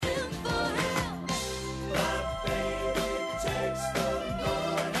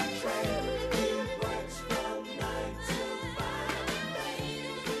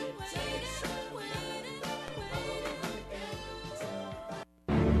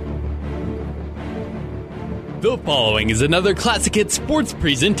The following is another Classic Hits sports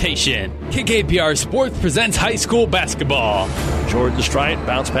presentation. KKPR Sports presents high school basketball. Jordan Strite,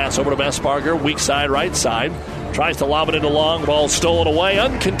 bounce pass over to Messbarger, weak side, right side. Tries to lob it into long, ball stolen away.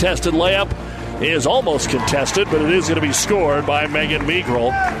 Uncontested layup is almost contested, but it is going to be scored by Megan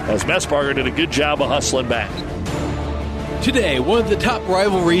Meagrel as Messbarger did a good job of hustling back. Today, one of the top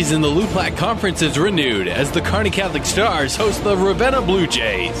rivalries in the LUPLAC Conference is renewed as the Kearney Catholic Stars host the Ravenna Blue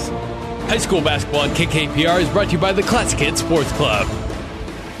Jays. High school basketball on KKPR is brought to you by the Classic Hits Sports Club.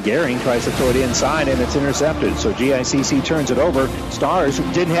 Gehring tries to throw it inside, and it's intercepted. So GICC turns it over. Stars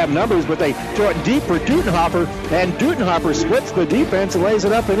didn't have numbers, but they throw it deep for Dutenhofer, and Dutenhofer splits the defense and lays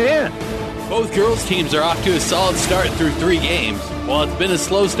it up and in. Both girls' teams are off to a solid start through 3 games. While it's been a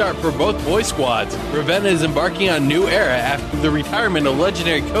slow start for both boys' squads, Ravenna is embarking on a new era after the retirement of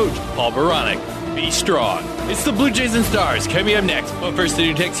legendary coach Paul Baronic. Be strong. It's the Blue Jays and Stars coming up next. But first, the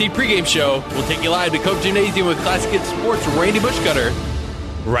New Tech Seed pregame show. We'll take you live to Cope Gymnasium with Classic Hits Sports' Randy Bushcutter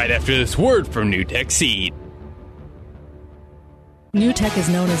right after this word from New Tech Seed. New Tech is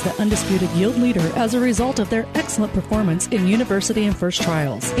known as the undisputed yield leader as a result of their excellent performance in university and first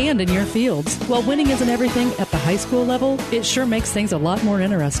trials and in your fields. While winning isn't everything at the high school level, it sure makes things a lot more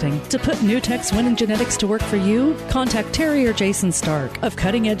interesting. To put New Tech's winning genetics to work for you, contact Terry or Jason Stark of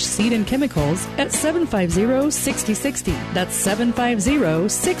Cutting Edge Seed and Chemicals at 750-6060. That's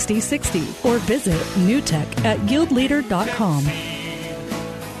 750-6060. Or visit newtech at yieldleader.com.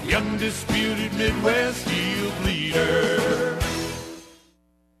 The undisputed Midwest yield leader.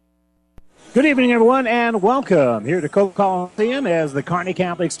 Good evening, everyone, and welcome here to Cope Coliseum as the Kearney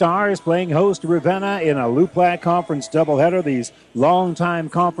Catholic Stars playing host to Ravenna in a LUPLAC Conference doubleheader. These longtime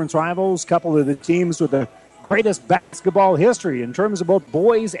conference rivals, couple of the teams with the greatest basketball history in terms of both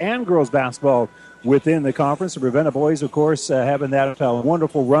boys and girls basketball within the conference. The Ravenna boys, of course, having that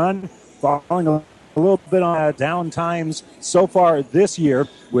wonderful run, following a little bit on down times so far this year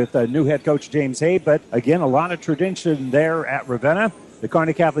with new head coach James Hay, but again, a lot of tradition there at Ravenna. The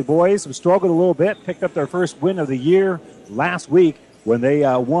Kearney Catholic boys have struggled a little bit, picked up their first win of the year last week when they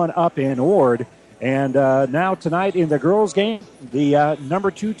won up in Ord. And now tonight in the girls' game, the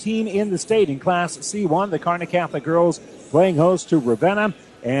number 2 team in the state in Class C1, the Kearney Catholic girls playing host to Ravenna.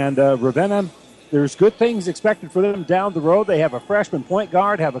 And Ravenna, there's good things expected for them down the road. They have a freshman point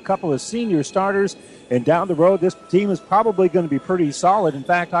guard, have a couple of senior starters, and down the road this team is probably going to be pretty solid. In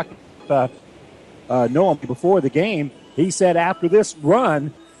fact, I know him before the game. He said after this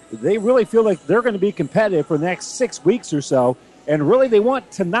run, they really feel like they're going to be competitive for the next 6 weeks or so. And really they want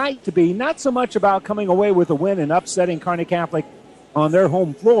tonight to be not so much about coming away with a win and upsetting Kearney Catholic on their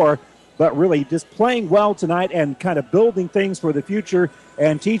home floor, but really just playing well tonight and kind of building things for the future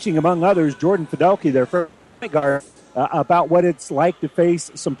and teaching, among others, Jordan Fidelki, their first point guard, about what it's like to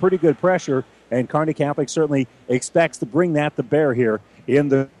face some pretty good pressure. And Kearney Catholic certainly expects to bring that to bear here in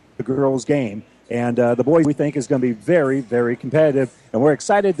the girls' game. And the boys, we think, is going to be very, very competitive. And we're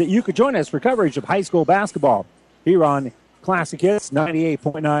excited that you could join us for coverage of high school basketball here on Classic Hits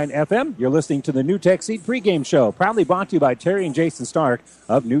 98.9 FM. You're listening to the New Tech Seed pregame show, proudly brought to you by Terry and Jason Stark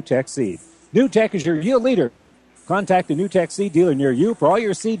of New Tech Seed. New Tech is your yield leader. Contact a New Tech Seed dealer near you for all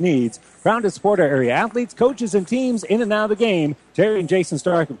your seed needs. Proud to support our area athletes, coaches, and teams in and out of the game. Terry and Jason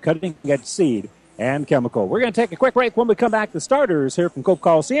Stark of Cutting Edge Seed and Chemical. We're going to take a quick break. When we come back, the starters here from Cope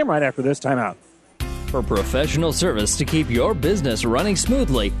Coliseum right after this timeout. For professional service to keep your business running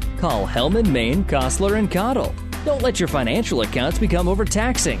smoothly, call Hellman, Maine, Kostler, and Cottle. Don't let your financial accounts become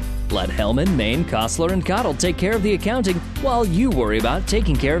overtaxing. Let Hellman, Maine, Kostler, and Cottle take care of the accounting while you worry about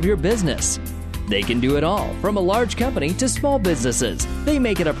taking care of your business. They can do it all, from a large company to small businesses. They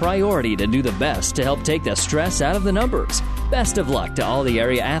make it a priority to do the best to help take the stress out of the numbers. Best of luck to all the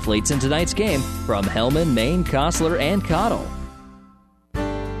area athletes in tonight's game from Hellman, Maine, Kostler, and Cottle.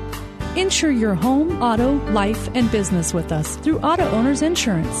 Insure your home, auto, life, and business with us through Auto Owners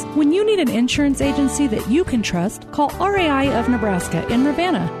Insurance. When you need an insurance agency that you can trust, call RAI of Nebraska in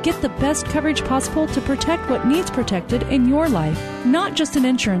Ravenna. Get the best coverage possible to protect what needs protected in your life. Not just an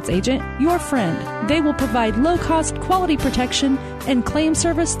insurance agent, your friend. They will provide low-cost, quality protection and claim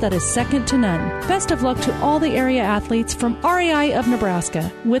service that is second to none. Best of luck to all the area athletes from RAI of Nebraska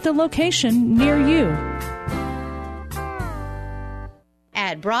with a location near you.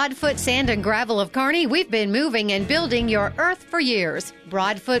 At At Broadfoot Sand and Gravel of Kearney, we've been moving and building your earth for years.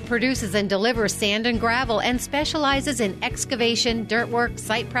 Broadfoot produces and delivers sand and gravel and specializes in excavation, dirt work,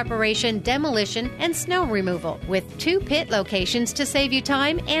 site preparation, demolition, and snow removal, with 2 pit locations to save you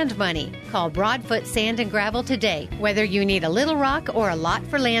time and money. Call Broadfoot Sand and Gravel today, whether you need a little rock or a lot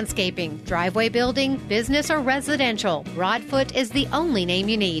for landscaping, driveway building, business, or residential. Broadfoot is the only name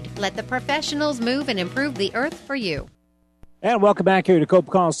you need. Let the professionals move and improve the earth for you. And welcome back here to Cope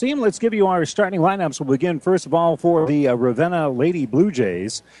Coliseum. Let's give you our starting lineups. We'll begin, first of all, for the Ravenna Lady Blue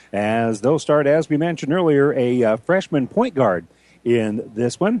Jays, as they'll start, as we mentioned earlier, a freshman point guard in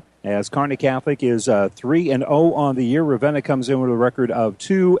this one, as Kearney Catholic is 3-0 on the year. Ravenna comes in with a record of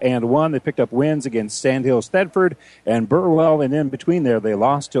 2-1. They picked up wins against Sandhill, Thedford, and Burwell, and in between there, they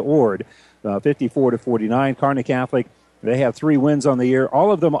lost to Ord, 54-49. Kearney Catholic, they have 3 wins on the year,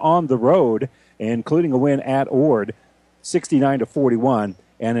 all of them on the road, including a win at Ord, 69-41,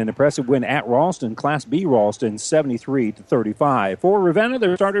 and an impressive win at Ralston, Class B Ralston, 73-35. For Ravenna,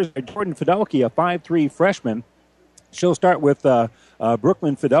 their starters are Jordan Fidelke, a 5'3 freshman. She'll start with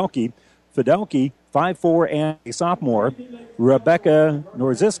Brooklyn Fidelke. Fidelke, 5'4 and a sophomore. Rebecca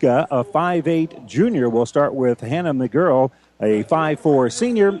Norziska, a 5'8 junior. We'll start with Hannah McGurl, a 5'4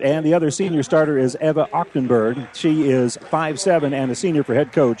 senior, and the other senior starter is Eva Ochtenberg. She is 5'7 and a senior for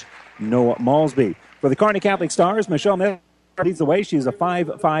head coach Noah Malsby. For the Kearney Catholic Stars, Michelle Mess leads the way. She's a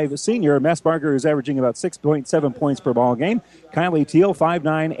 5'5 senior. Messbarger is averaging about 6.7 points per ball game. Kylie Teal,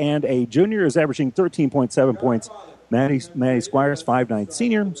 5'9 and a junior, is averaging 13.7 points. Maddie Squires, 5'9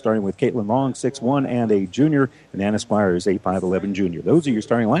 senior, starting with Caitlin Long, 6'1 and a junior, and Anna Squires, a 5'11 junior. Those are your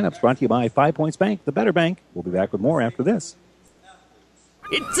starting lineups, brought to you by 5 Points Bank, the better bank. We'll be back with more after this.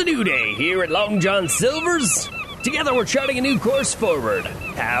 It's a new day here at Long John Silver's. Together we're charting a new course forward.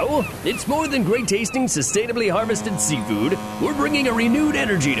 How? It's more than great tasting, sustainably harvested seafood. We're bringing a renewed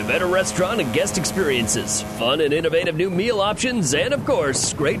energy to better restaurant and guest experiences, fun and innovative new meal options, and of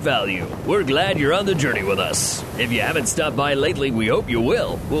course, great value. We're glad you're on the journey with us. If you haven't stopped by lately, we hope you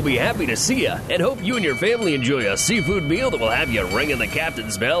will. We'll be happy to see you and hope you and your family enjoy a seafood meal that will have you ringing the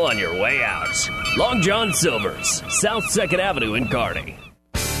captain's bell on your way out. Long John Silver's, South 2nd Avenue in Kearney.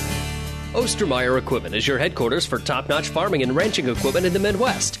 Ostermeyer Equipment is your headquarters for top-notch farming and ranching equipment in the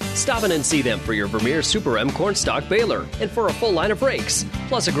Midwest. Stop in and see them for your Vermeer Super M cornstalk baler and for a full line of rakes,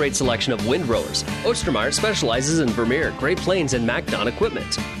 plus a great selection of windrowers. Ostermeyer specializes in Vermeer, Great Plains, and MacDon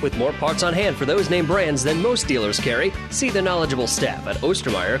equipment. With more parts on hand for those name brands than most dealers carry, see the knowledgeable staff at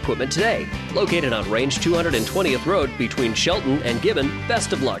Ostermeyer Equipment today. Located on Range 220th Road between Shelton and Gibbon,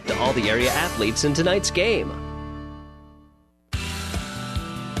 best of luck to all the area athletes in tonight's game.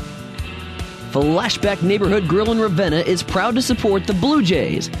 Flashback Neighborhood Grill in Ravenna is proud to support the Blue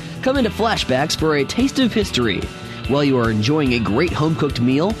Jays. Come into Flashbacks for a taste of history. While you are enjoying a great home-cooked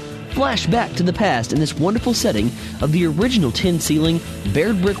meal, flash back to the past in this wonderful setting of the original tin ceiling,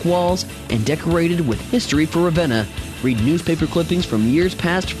 bared brick walls, and decorated with history for Ravenna. Read newspaper clippings from years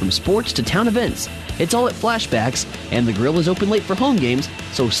past, from sports to town events. It's all at Flashbacks, and the grill is open late for home games,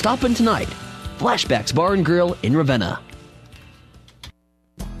 so stop in tonight. Flashbacks Bar and Grill in Ravenna.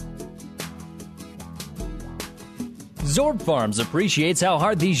 Zorb Farms appreciates how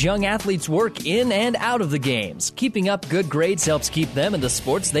hard these young athletes work in and out of the games. Keeping up good grades helps keep them in the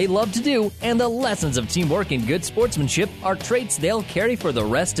sports they love to do, and the lessons of teamwork and good sportsmanship are traits they'll carry for the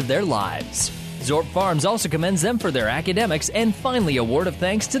rest of their lives. Zorb Farms also commends them for their academics, and finally a word of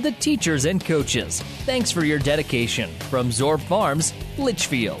thanks to the teachers and coaches. Thanks for your dedication. From Zorb Farms,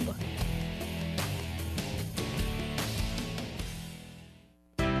 Litchfield.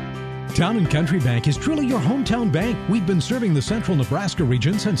 Town & Country Bank is truly your hometown bank. We've been serving the central Nebraska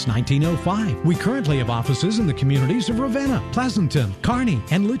region since 1905. We currently have offices in the communities of Ravenna, Pleasanton, Kearney,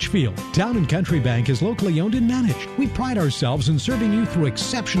 and Litchfield. Town & Country Bank is locally owned and managed. We pride ourselves in serving you through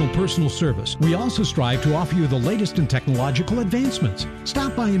exceptional personal service. We also strive to offer you the latest in technological advancements.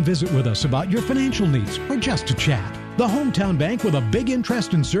 Stop by and visit with us about your financial needs or just to chat. The hometown bank with a big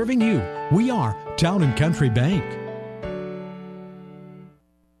interest in serving you. We are Town & Country Bank.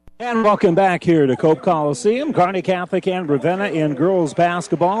 And welcome back here to Cope Coliseum. Kearney Catholic and Ravenna in girls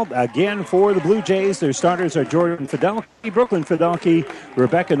basketball. Again, for the Blue Jays, their starters are Jordan Fidelke, Brooklyn Fidelke,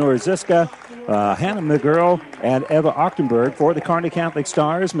 Rebecca Norziska, Hannah McGurl, and Eva Ochtenberg. For the Kearney Catholic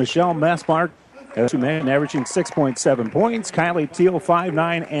Stars, Michelle Messbark, as we mentioned, averaging 6.7 points. Kylie Teal,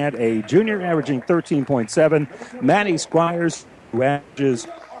 5'9", and a junior, averaging 13.7. Maddie Squires, who averages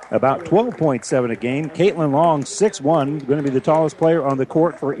about 12.7 a game. Caitlin Long, 6'1", going to be the tallest player on the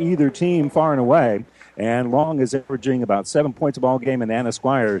court for either team far and away. And Long is averaging about 7 points a ball game, and Anna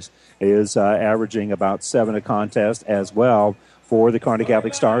Squires is averaging about 7 a contest as well for the Kearney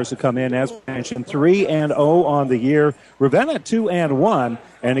Catholic Stars, who come in, as mentioned, 3-0 on the year. Ravenna 2-1.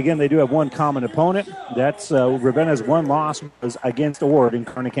 And again, they do have one common opponent. That's Ravenna's one loss was against Ord, and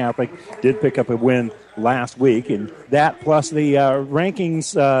Kearney Catholic did pick up a win last week. And that plus the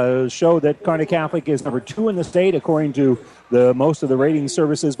rankings show that Kearney Catholic is number 2 in the state, according to most of the rating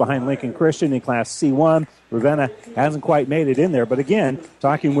services, behind Lincoln Christian in Class C1. Ravenna hasn't quite made it in there. But again,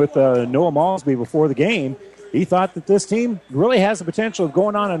 talking with Noah Malsby before the game, he thought that this team really has the potential of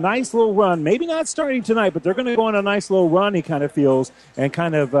going on a nice little run. Maybe not starting tonight, but they're going to go on a nice little run, he kind of feels, and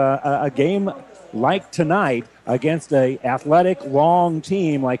kind of a game like tonight against a athletic, long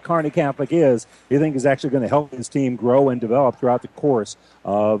team like Kearney Catholic is, he thinks is actually going to help his team grow and develop throughout the course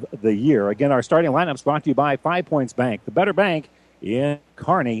of the year. Again, our starting lineup is brought to you by 5 Points Bank, the better bank in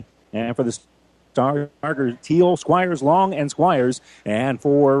Kearney. And for the Stars, Teal, Squires, Long, and Squires. And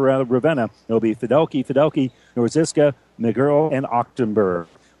for Ravenna, it'll be Fidelki, Norziska, McGurl, and Ochtenberg.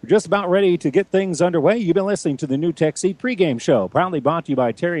 We're just about ready to get things underway. You've been listening to the New Tech Seed pregame show, proudly brought to you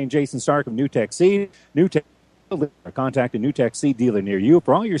by Terry and Jason Stark of New Tech Seed. New Tech Contact a New Tech Seed dealer near you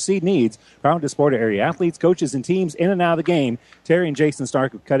for all your seed needs. Proud to support area athletes, coaches, and teams in and out of the game. Terry and Jason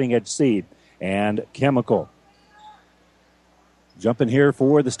Stark of Cutting Edge Seed and Chemical. Jumping here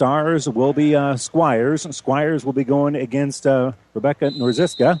for the Stars will be Squires. Squires will be going against Rebecca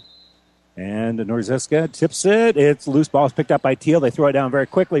Norziska. And Norziska tips it. It's loose ball is picked up by Teal. They throw it down very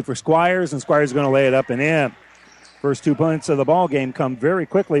quickly for Squires, and Squires is going to lay it up and in. First 2 points of the ball game come very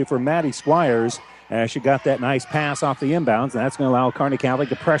quickly for Maddie Squires. She got that nice pass off the inbounds, and that's going to allow Kearney Catholic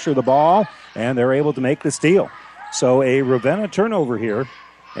to pressure the ball, and they're able to make the steal. So a Ravenna turnover here.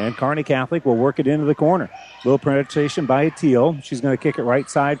 And Kearney Catholic will work it into the corner. Little penetration by Teal. She's going to kick it right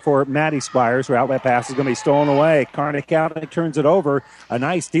side for Maddie Squires. Her outlet pass is going to be stolen away. Kearney Catholic turns it over. A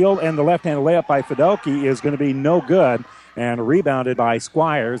nice steal, and the left-handed layup by Fidelki is going to be no good. And rebounded by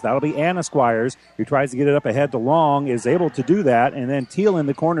Squires. That'll be Anna Squires, who tries to get it up ahead to Long, is able to do that. And then Teal in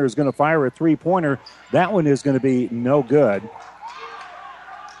the corner is going to fire a three-pointer. That one is going to be no good.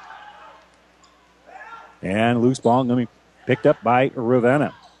 And loose ball going to be picked up by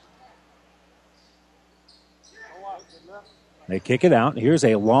Ravenna. They kick it out. Here's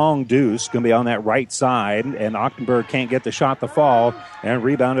a long deuce. Going to be on that right side. And Ochtenberg can't get the shot to fall. And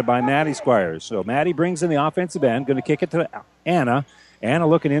rebounded by Maddie Squires. So Maddie brings in the offensive end. Going to kick it to Anna. Anna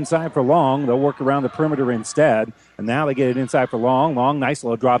looking inside for Long. They'll work around the perimeter instead. And now they get it inside for Long. Long, nice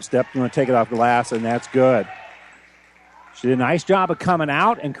little drop step. Going to take it off the glass, and that's good. She did a nice job of coming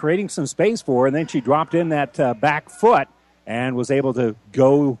out and creating some space for her. And then she dropped in that back foot and was able to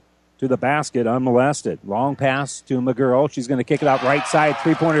go to the basket unmolested. Long pass to McGurl. She's going to kick it out right side.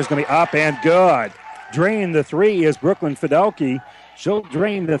 Three-pointer is going to be up and good. Drain the three is Brooklyn Fidelki. She'll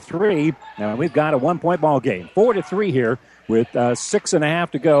drain the three. Now we've got a 1-point ball game. 4-3 here with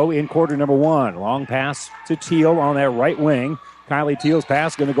 6.5 to go in quarter number one. Long pass to Teal on that right wing. Kylie Teal's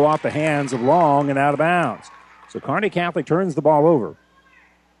pass is going to go off the hands of Long and out of bounds. So Kearney Catholic turns the ball over.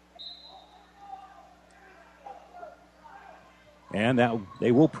 And that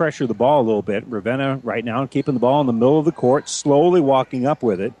they will pressure the ball a little bit. Ravenna right now keeping the ball in the middle of the court, slowly walking up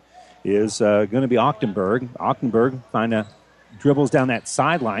with it, is going to be Ochtenberg. Ochtenberg kind of dribbles down that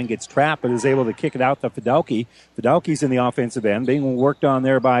sideline, gets trapped, but is able to kick it out to Fidelki. Fidelki's in the offensive end, being worked on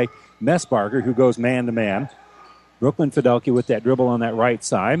there by Messbarger, who goes man-to-man. Brooklyn Fidelki with that dribble on that right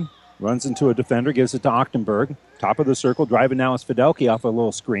side. Runs into a defender, gives it to Ochtenberg. Top of the circle, driving now is Fidelki off a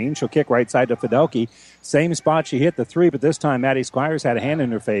little screen. She'll kick right side to Fidelki. Same spot she hit the three, but this time Maddie Squires had a hand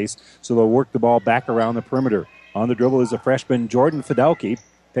in her face, so they'll work the ball back around the perimeter. On the dribble is a freshman, Jordan Fidelki,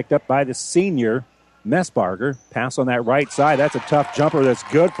 picked up by the senior, Messbarger. Pass on that right side. That's a tough jumper that's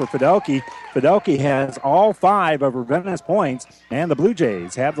good for Fidelki. Fidelki has all 5 of Ravenna's points, and the Blue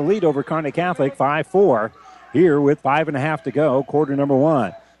Jays have the lead over Kearney Catholic 5-4 here with 5.5 to go, quarter number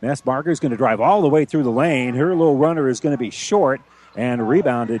one. Messbarger is going to drive all the way through the lane. Her little runner is going to be short and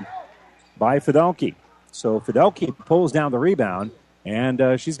rebounded by Fidelki. So Fidelki pulls down the rebound,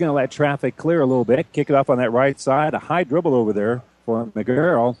 and she's going to let traffic clear a little bit. Kick it off on that right side. A high dribble over there for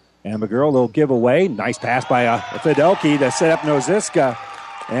McGurl. And McGurl will give away. Nice pass by Fidelki to set up Noziska.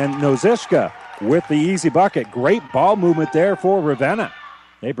 And Nozishka with the easy bucket. Great ball movement there for Ravenna.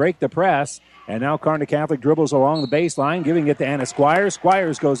 They break the press. And now Kearney Catholic dribbles along the baseline, giving it to Anna Squires.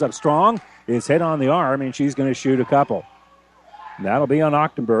 Squires goes up strong, is hit on the arm, and she's going to shoot a couple. That'll be on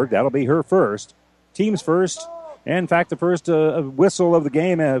Ochtenberg. That'll be her first. Team's first, and in fact, the first whistle of the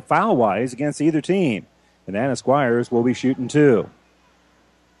game foul-wise against either team. And Anna Squires will be shooting 2.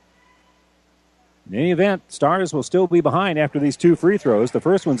 In any event, Stars will still be behind after these 2 free throws. The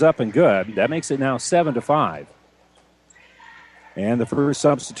first one's up and good. That makes it now 7-5. And the first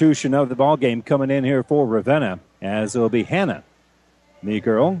substitution of the ball game coming in here for Ravenna, as it'll be Hannah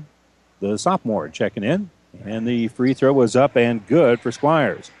Meagerl, the sophomore, checking in. And the free throw was up and good for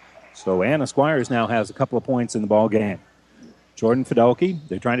Squires. So Anna Squires now has a couple of points in the ball game. Jordan Fidelke,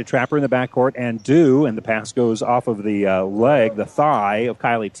 they're trying to trap her in the backcourt and and the pass goes off of the leg, the thigh of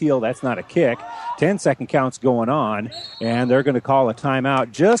Kylie Teal. That's not a kick. 10-second count's going on, and they're going to call a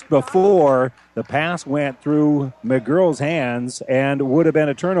timeout just before the pass went through McGurl's hands and would have been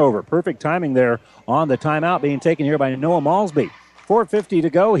a turnover. Perfect timing there on the timeout being taken here by Noah Malsby. 4:50 to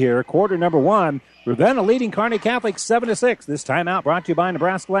go here, quarter number one. Ravenna leading Kearney Catholic 7-6. This timeout brought to you by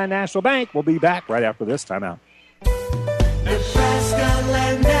Nebraska Land National Bank. We'll be back right after this timeout. Nebraska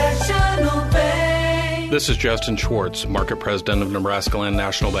Land National Bank. This is Justin Schwartz, Market President of Nebraska Land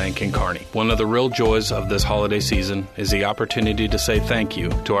National Bank in Kearney. One of the real joys of this holiday season is the opportunity to say thank you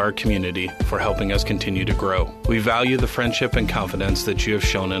to our community for helping us continue to grow. We value the friendship and confidence that you have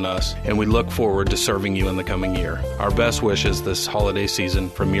shown in us, and we look forward to serving you in the coming year. Our best wishes this holiday season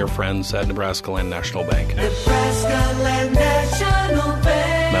from your friends at Nebraska Land National Bank. Nebraska Land National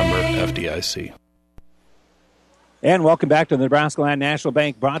Bank. Member FDIC. And welcome back to the Nebraska Land National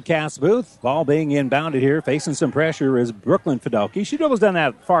Bank broadcast booth. Ball being inbounded here, facing some pressure is Brooklyn Fidelke. She dribbles down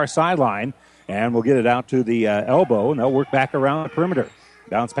that far sideline, and we'll get it out to the elbow, and they'll work back around the perimeter.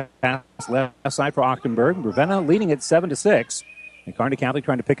 Bounce pass left side for Ochtenberg. Ravenna leading at 7-6. And Kearney Catholic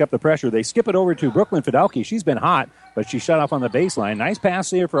trying to pick up the pressure. They skip it over to Brooklyn Fidelke. She's been hot, but she shut off on the baseline. Nice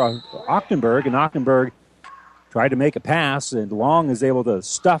pass here for Ochtenberg, and Ochtenberg tried to make a pass, and Long is able to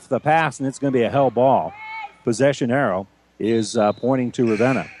stuff the pass, and it's going to be a hell ball. Possession arrow is pointing to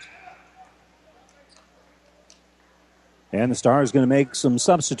Ravenna. And the Stars is going to make some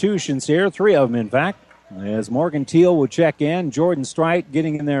substitutions here, 3 of them, in fact, as Morgan Teal will check in. Jordan Strite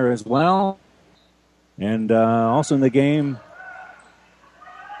getting in there as well. And also in the game,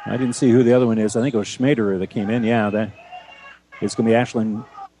 I didn't see who the other one is. I think it was Schmaderer that came in. Yeah, it's going to be Ashlyn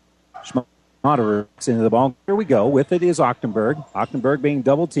Schmaderer into the ball. Here we go. With it is Ochtenberg. Ochtenberg being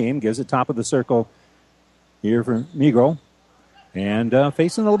double-teamed, gives it top of the circle here for Meagerl. And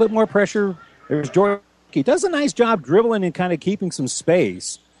facing a little bit more pressure, there's Jordan. He does a nice job dribbling and kind of keeping some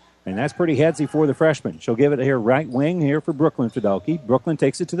space. And that's pretty headsy for the freshman. She'll give it here right wing here for Brooklyn Fidelke. Brooklyn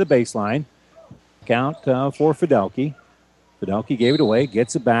takes it to the baseline. Count for Fidelke. Fidelke gave it away,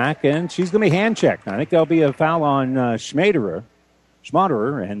 gets it back, and she's going to be hand-checked. I think there'll be a foul on Schmaderer,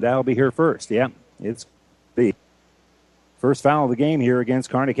 and that'll be her first. Yeah, it's the first foul of the game here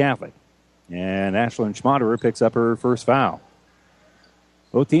against Kearney Catholic. And Ashlyn Schmaderer picks up her first foul.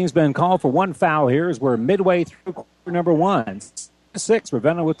 Both teams been called for one foul here as we're midway through quarter number one. 6,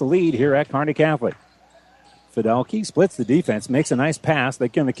 Ravenna with the lead here at Kearney Catholic. Fidelke splits the defense, makes a nice pass. They're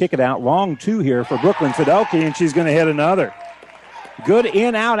going to kick it out. Long 2 here for Brooklyn Fidelke, and she's going to hit another. Good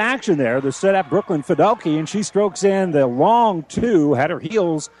in-out action there. They're set up Brooklyn Fidelke, and she strokes in the long 2, had her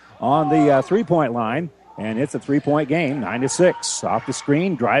heels on the three-point line. And it's a 3-point game, 9-6. Off the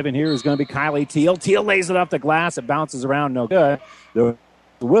screen, driving here is going to be Kylie Teal. Teal lays it off the glass. It bounces around, no good. The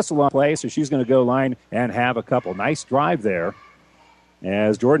whistle on play, so she's going to go line and have a couple. Nice drive there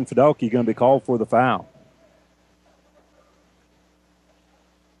as Jordan Fidelke going to be called for the foul.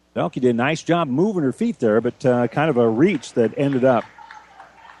 Fidelke did a nice job moving her feet there, but kind of a reach that ended up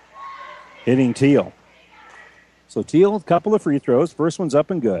hitting Teal. So Teal, a couple of free throws. First one's up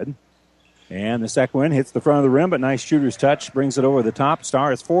and good. And the second one hits the front of the rim, but nice shooter's touch, brings it over the top.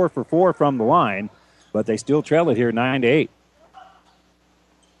 Star is 4 for 4 from the line, but they still trail it here 9-8.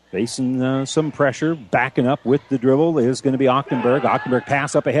 Facing some pressure, backing up with the dribble is going to be Ochtenberg. Ochtenberg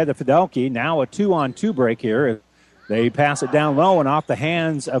pass up ahead to Fidelke. Now a 2-on-2 break here. They pass it down low and off the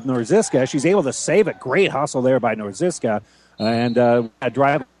hands of Norziska. She's able to save it. Great hustle there by Norziska. And a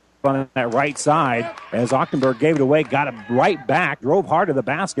drive on that right side as Ochtenberg gave it away, got it right back, drove hard to the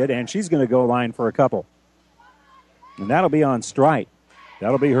basket, and she's going to go line for a couple. And that'll be on Strite.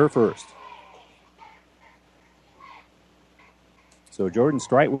 That'll be her first. So Jordan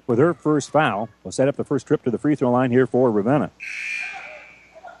Strite with her first foul will set up the first trip to the free throw line here for Ravenna.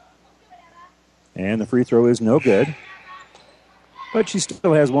 And the free throw is no good. But she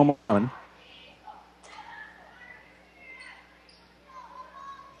still has one more on.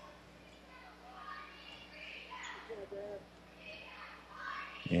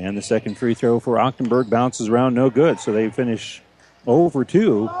 And the second free throw for Ochtenberg bounces around, no good. So they finish 0 for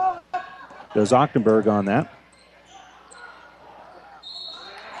 2. Does Ochtenberg on that.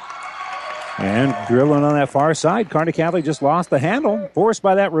 And dribbling on that far side, Kearney Catholic just lost the handle, forced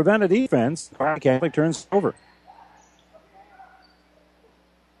by that Ravenna defense. Kearney Catholic turns over.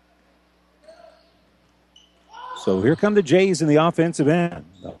 So here come the Jays in the offensive end.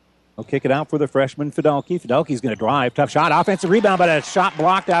 They'll kick it out for the freshman, Fidelki. Fidelki's going to drive. Tough shot. Offensive rebound, but a shot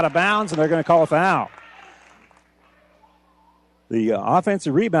blocked out of bounds, and they're going to call a foul. The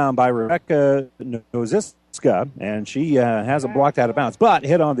offensive rebound by Rebecca Noziska, and she has it blocked out of bounds, but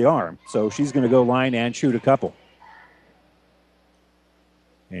hit on the arm. So she's going to go line and shoot a couple.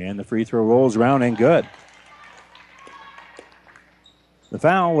 And the free throw rolls around and good. The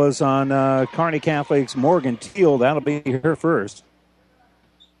foul was on Kearney Catholic's Morgan Teal. That'll be her first.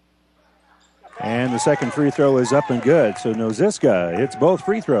 And the second free throw is up and good. So Noziska hits both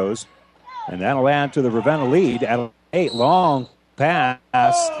free throws, and that'll add to the Ravenna lead at 8. Long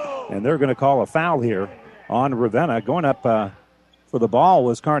pass, and they're going to call a foul here on Ravenna. Going up for the ball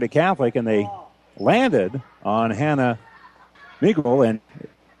was Kearney Catholic, and they landed on Hannah Meagrel, and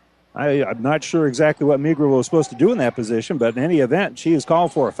I'm not sure exactly what Meagrel was supposed to do in that position, but in any event, she is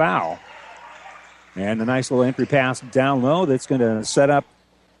called for a foul. And a nice little entry pass down low that's going to set up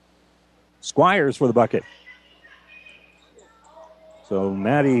Squires for the bucket. So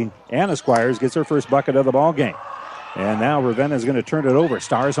Maddie Anna Squires gets her first bucket of the ball game. And now Ravenna is going to turn it over.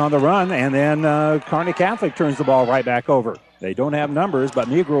 Stars on the run, and then Kearney Catholic turns the ball right back over. They don't have numbers, but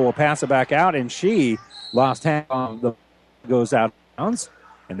Meagrel will pass it back out, and she lost half on the goes out of bounds.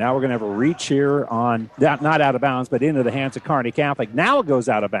 And now we're going to have a reach here on, not out of bounds, but into the hands of Kearney Catholic. Now it goes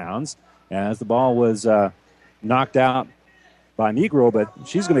out of bounds as the ball was knocked out by Meagrel, but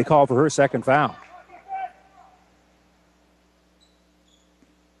she's going to be called for her second foul.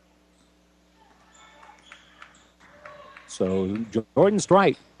 So Jordan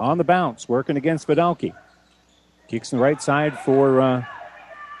Strite on the bounce, working against Fidelki. Kicks in the right side for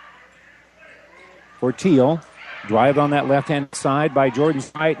Teal. Drive on that left-hand side by Jordan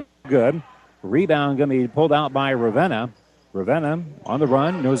Strite. Good. Rebound going to be pulled out by Ravenna. Ravenna on the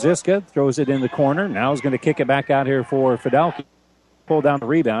run. Noziska throws it in the corner. Now is going to kick it back out here for Fidelki. Pulled down the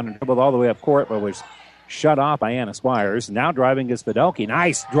rebound and dribbled all the way up court, but was shut off by Anna Squires. Now driving is Fidelki.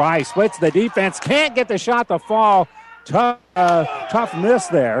 Nice drive. Splits the defense. Can't get the shot to fall. Tough miss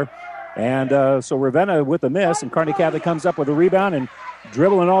there. And so Ravenna with the miss, and Kearney Catholic comes up with a rebound, and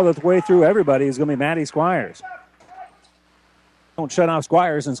dribbling all the way through everybody is going to be Maddie Squires. Don't shut off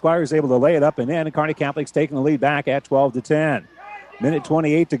Squires, and Squires able to lay it up and in, and Kearney Catholic's taking the lead back at 12-10. Minute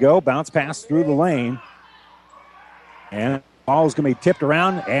 28 to go. Bounce pass through the lane. And the ball is going to be tipped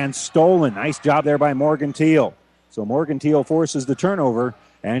around and stolen. Nice job there by Morgan Teal. So Morgan Teal forces the turnover,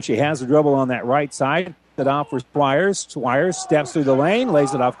 and she has the dribble on that right side. It off for Squires. Squires steps through the lane,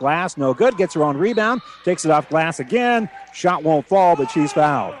 lays it off glass. No good. Gets her own rebound. Takes it off glass again. Shot won't fall, but she's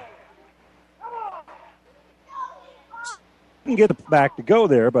fouled. Can get it back to go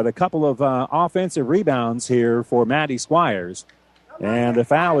there, but a couple of offensive rebounds here for Maddie Squires. And a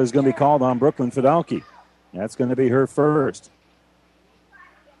foul is going to be called on Brooklyn Fidelki. That's going to be her first.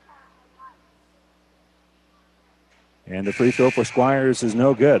 And the free throw for Squires is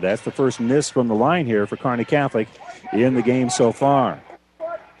no good. That's the first miss from the line here for Kearney Catholic in the game so far.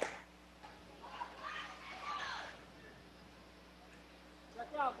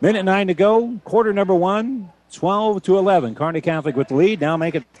 Minute 9 to go. Quarter number 1, 12-11. Kearney Catholic with the lead. Now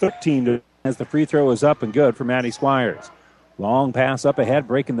make it 13 as the free throw is up and good for Maddie Squires. Long pass up ahead.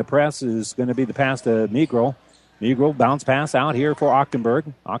 Breaking the press is going to be the pass to Meagrel. Meagrel, bounce pass out here for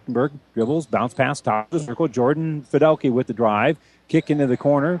Ochtenberg. Ochtenberg dribbles, bounce pass, top of the circle. Jordan Fidelki with the drive. Kick into the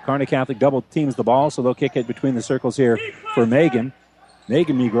corner. Kearney Catholic double teams the ball, so they'll kick it between the circles here for Megan.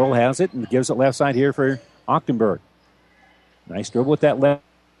 Megan Meagrel has it and gives it left side here for Ochtenberg. Nice dribble with that left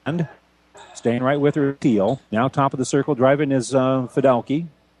hand. Staying right with her, Teal. Now top of the circle, driving is Fidelki.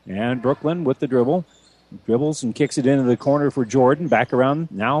 And Brooklyn with the dribble. Dribbles and kicks it into the corner for Jordan. Back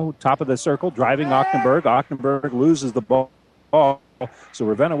around, now top of the circle, driving Ochtenberg. Ochtenberg loses the ball. So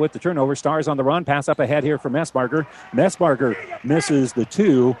Ravenna with the turnover. Stars on the run. Pass up ahead here for Messbarger. Messbarger misses the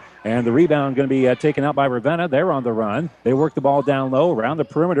two, and the rebound going to be taken out by Ravenna. They're on the run. They work the ball down low around the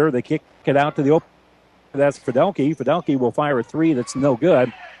perimeter. They kick it out to the open. That's Fidelki. Fidelki will fire a three that's no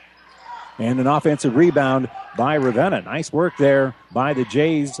good. And an offensive rebound by Ravenna. Nice work there by the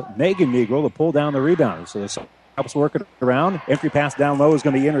Jays. Megan Meagrel to pull down the rebound. So this helps work it around. Entry pass down low is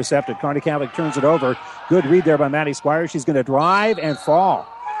going to be intercepted. Kearney Catholic turns it over. Good read there by Maddie Squires. She's going to drive and fall.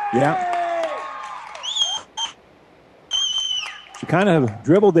 Yeah. She kind of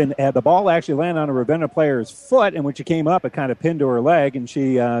dribbled in. The ball actually landed on a Ravenna player's foot, and when she came up, it kind of pinned to her leg, and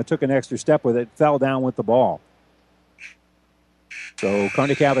she took an extra step with it, fell down with the ball. So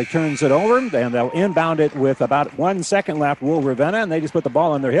Kearney Catholic turns it over, and they'll inbound it with about 1 second left. Will Ravenna, and they just put the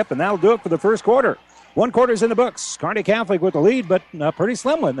ball on their hip, and that'll do it for the first quarter. One quarter's in the books. Kearney Catholic with the lead, but a pretty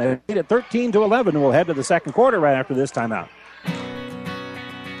slim one. They lead at 13-11. We'll head to the second quarter right after this timeout.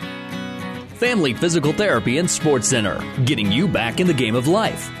 Family Physical Therapy and Sports Center, getting you back in the game of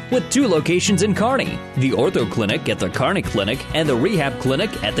life. With 2 locations in Kearney, the Ortho Clinic at the Kearney Clinic and the Rehab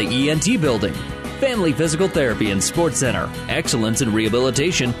Clinic at the ENT Building. Family Physical Therapy and Sports Center, excellence in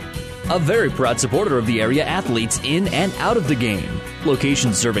rehabilitation. A very proud supporter of the area athletes in and out of the game.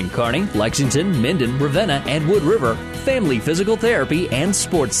 Locations serving Kearney, Lexington, Minden, Ravenna, and Wood River. Family Physical Therapy and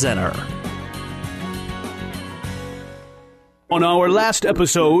Sports Center. On our last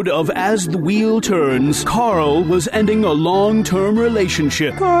episode of As the Wheel Turns, Carl was ending a long-term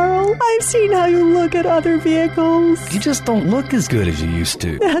relationship. Carl, I've seen how you look at other vehicles. You just don't look as good as you used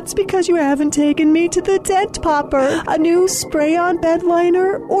to. That's because you haven't taken me to the Dent Popper. A new spray-on bed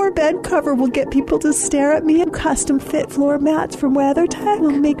liner or bed cover will get people to stare at me. Custom-fit floor mats from WeatherTech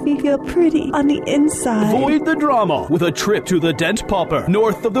will make me feel pretty on the inside. Avoid the drama with a trip to the Dent Popper,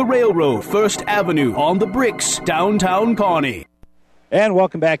 north of the railroad, 1st Avenue, on the Bricks, downtown Kearney. And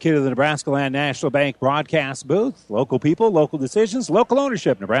welcome back here to the Nebraska Land National Bank broadcast booth. Local people, local decisions, local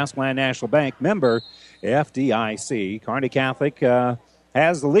ownership. Nebraska Land National Bank, member FDIC. Kearney Catholic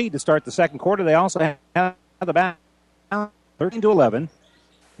has the lead to start the second quarter. They also have the back 13-11.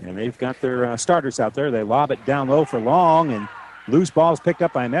 And they've got their starters out there. They lob it down low for long, and loose ball is picked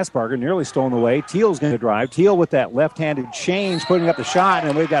up by Messbarger, nearly stolen away. Teal's going to drive. Teal with that left-handed change, putting up the shot,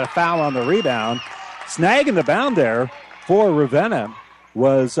 and we've got a foul on the rebound. Snagging the bound there for Ravenna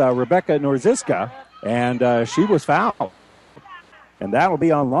was Rebecca Norziska, and she was fouled. And that'll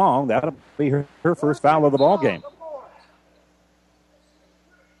be on Long. That'll be her first foul of the ball game.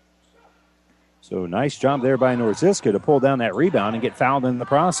 So nice job there by Norziska to pull down that rebound and get fouled in the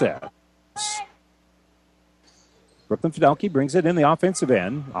process. Brooklyn Fidelki brings it in the offensive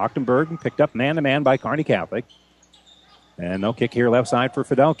end. Ochtenberg picked up man-to-man by Kearney Catholic. And they'll kick here left side for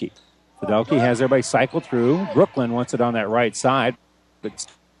Fidelki. Fidelki has everybody cycle through. Brooklyn wants it on that right side, but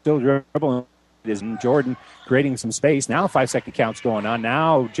still dribbling. Is Jordan creating some space. Now a 5-second count's going on.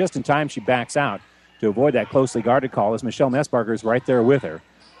 Now just in time she backs out to avoid that closely guarded call as Michelle Messbarger is right there with her.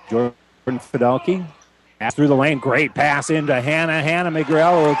 Jordan Fidelki pass through the lane. Great pass into Hannah. Hannah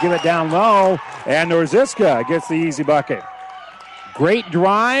McGrell will give it down low, and Norziska gets the easy bucket. Great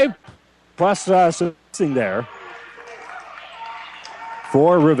drive, plus something there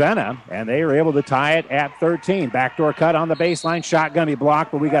for Ravenna, and they were able to tie it at 13. Backdoor cut on the baseline. Shot going to be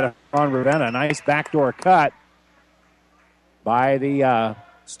blocked, but we got it on Ravenna. Nice backdoor cut by the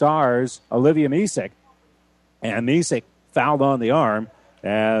Stars, Olivia Misek. And Misek fouled on the arm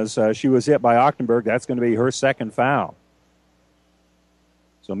as she was hit by Ochtenberg. That's going to be her second foul.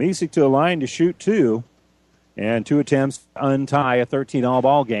 So Misek to the line to shoot 2, and 2 attempts to untie a 13-all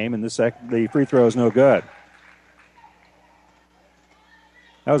ball game, and the free throw is no good.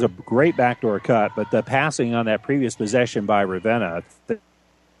 That was a great backdoor cut, but the passing on that previous possession by Ravenna,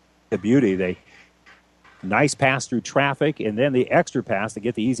 the beauty. Nice pass through traffic, and then the extra pass to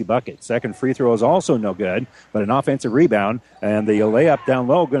get the easy bucket. Second free throw is also no good, but an offensive rebound, and the layup down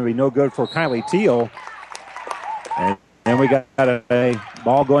low going to be no good for Kylie Teal. And we got a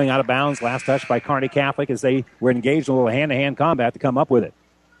ball going out of bounds. Last touch by Kearney Catholic as they were engaged in a little hand-to-hand combat to come up with it.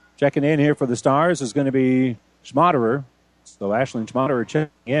 Checking in here for the Stars is going to be Schmaderer. So Ashlyn Schmaderer checking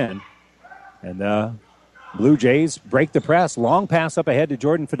in. And the Blue Jays break the press. Long pass up ahead to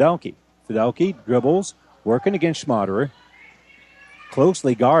Jordan Fidelki. Fidelki dribbles, working against Schmaderer.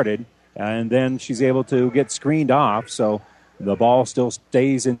 Closely guarded. And then she's able to get screened off. So the ball still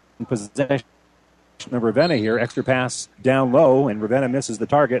stays in possession of Ravenna here. Extra pass down low, and Ravenna misses the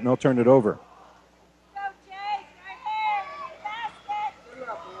target, and they'll turn it over.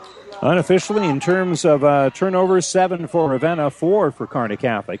 Unofficially, in terms of turnovers, 7 for Ravenna, 4 for Kearney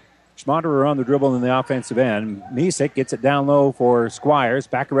Catholic. Schmaderer on the dribble in the offensive end. Misek gets it down low for Squires.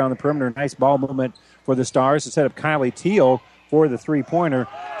 Back around the perimeter. Nice ball movement for the Stars instead of Kylie Teal for the three-pointer.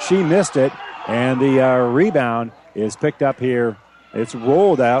 She missed it, and the rebound is picked up here. It's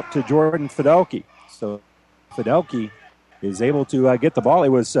rolled out to Jordan Fidelki. So Fidelki is able to get the ball. It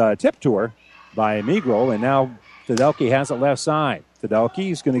was tipped to her by Migrol, and now Fidelki has it left side.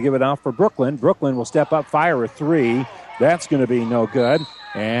 Fidelki is going to give it off for Brooklyn. Brooklyn will step up, fire a 3. That's going to be no good.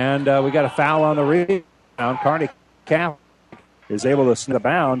 And we got a foul on the rebound. Kearney Catholic is able to snip the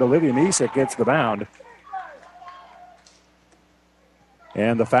bound. Olivia Misek gets the bound.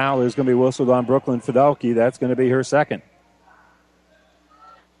 And the foul is going to be whistled on Brooklyn Fidelki. That's going to be her second.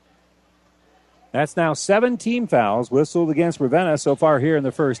 That's now 7 team fouls whistled against Ravenna so far here in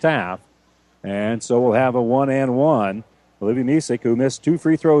the first half. And so we'll have a 1-and-1. Olivia Misek, who missed 2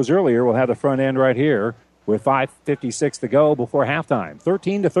 free throws earlier, will have the front end right here with 5:56 to go before halftime.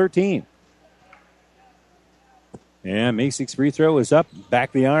 13-13. And Misek's free throw is up,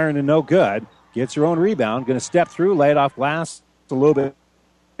 back the iron and no good. Gets her own rebound, going to step through, lay it off glass a little bit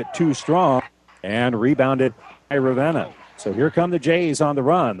too strong, and rebounded by Ravenna. So here come the Jays on the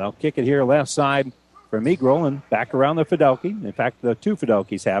run. They'll kick it here left side for Migro and back around the Fidelki. In fact, the 2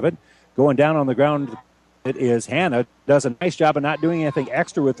 Fidelkis have it. Going down on the ground, it is Hannah. Does a nice job of not doing anything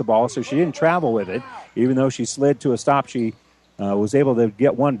extra with the ball, so she didn't travel with it. Even though she slid to a stop, she was able to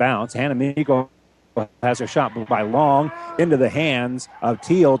get one bounce. Hannah Migro has a shot by Long into the hands of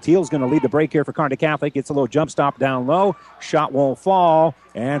Teal. Teal's going to lead the break here for Kearney Catholic. Gets a little jump stop down low. Shot won't fall.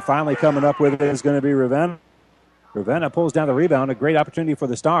 And finally coming up with it is going to be Ravenna. Ravenna pulls down the rebound. A great opportunity for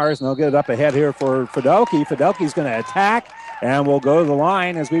the Stars, and they'll get it up ahead here for Fidelki. Fidelki's going to attack, and we'll go to the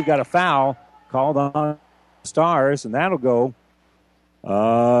line as we've got a foul called on the Stars, and that'll go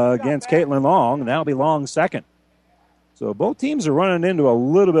against Caitlin Long, and that'll be Long's second. So both teams are running into a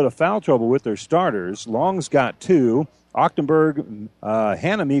little bit of foul trouble with their starters. Long's got 2. Ochtenberg,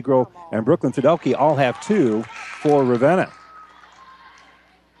 Hannah Migro, and Brooklyn Fidelki all have 2 for Ravenna.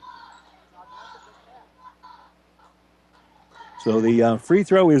 So the free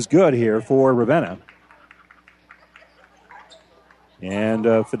throw is good here for Ravenna. And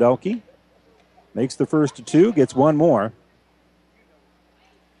Fidelki makes the first of 2, gets one more.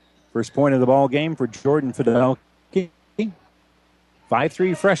 First point of the ball game for Jordan Fidelki.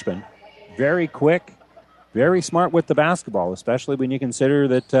 5'3" freshman. Very quick, very smart with the basketball, especially when you consider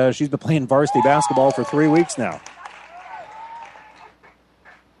that she's been playing varsity basketball for 3 weeks now.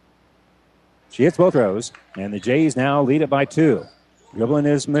 She hits both rows, and the Jays now lead it by 2. Dribbling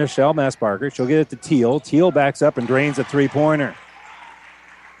is Michelle Messbarger. She'll get it to Teal. Teal backs up and drains a three-pointer.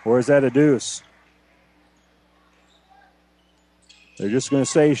 Or is that a deuce? They're just going to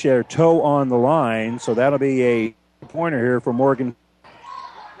say she had her toe on the line, so that'll be a pointer here for Morgan.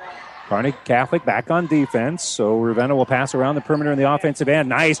 Kearney Catholic back on defense, so Ravenna will pass around the perimeter in the offensive end.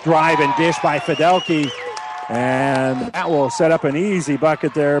 Nice drive and dish by Fidelki, and that will set up an easy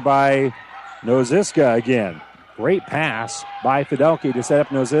bucket there by Noziska again. Great pass by Fidelki to set up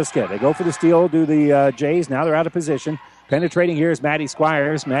Noziska. They go for the steal, do the Jays. Now they're out of position. Penetrating here is Maddie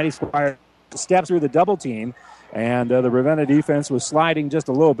Squires. Maddie Squires steps through the double team, and the Ravenna defense was sliding just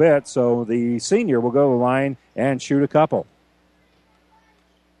a little bit, so the senior will go to the line and shoot a couple.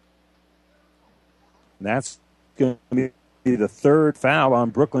 And that's going to be the 3rd foul on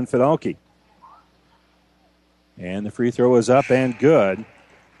Brooklyn Fidelki. And the free throw is up and good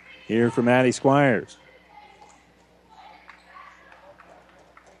here for Maddie Squires.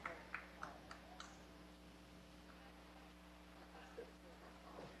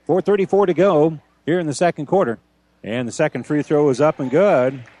 .434 to go here in the second quarter. And the second free throw is up and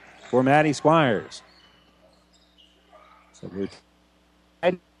good for Maddie Squires. So we're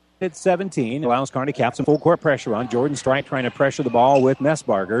at 17. Allows Kearney Cap some full court pressure on. Jordan Strike trying to pressure the ball with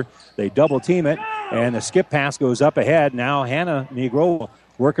Messbarger. They double team it, and the skip pass goes up ahead. Now Hannah Negro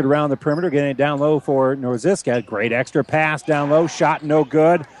working around the perimeter, getting it down low for Norziska. Great extra pass down low. Shot no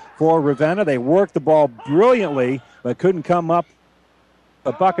good for Ravenna. They worked the ball brilliantly, but couldn't come up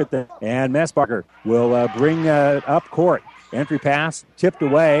a bucket there. And Messbarger will bring up court. Entry pass tipped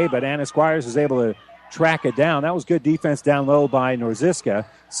away, but Anna Squires is able to track it down. That was good defense down low by Norziska.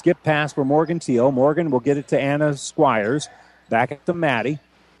 Skip pass for Morgan Teal. Morgan will get it to Anna Squires. Back up to Maddie.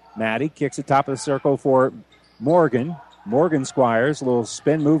 Maddie kicks it top of the circle for Morgan. Morgan Squires, a little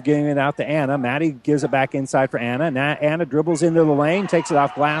spin move, getting it out to Anna. Maddie gives it back inside for Anna. Now Anna dribbles into the lane, takes it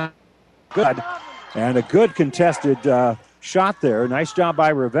off glass. Good. And a good contested shot there. Nice job by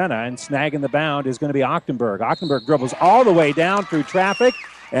Ravenna, and snagging the bound is going to be Ochtenberg. Ochtenberg dribbles all the way down through traffic,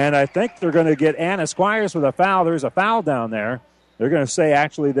 and I think they're going to get Anna Squires with a foul. There's a foul down there. They're going to say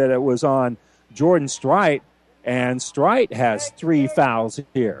actually that it was on Jordan Strite, and Strite has 3 fouls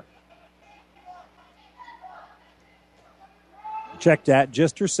here. Check that,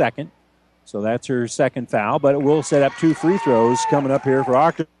 just her second. So that's her second foul, but it will set up 2 free throws coming up here for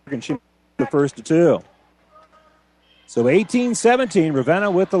Ochtenberg, and she the first of 2. So 18-17,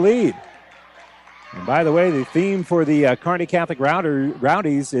 Ravenna with the lead. And by the way, the theme for the Kearney Catholic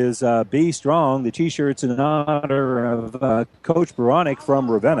Rowdies is Be Strong. The T-shirt's in honor of Coach Baronic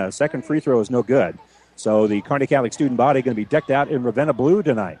from Ravenna. Second free throw is no good. So the Kearney Catholic student body going to be decked out in Ravenna blue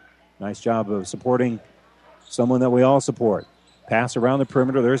tonight. Nice job of supporting someone that we all support. Pass around the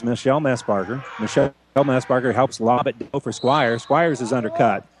perimeter. There's Michelle Messbarger. Michelle Messbarger helps lob it down for Squires. Squires is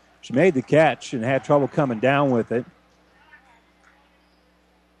undercut. She made the catch and had trouble coming down with it.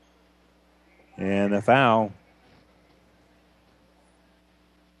 And the foul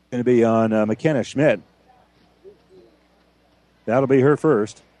going to be on McKenna Schmidt. That'll be her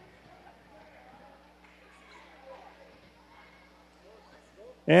first.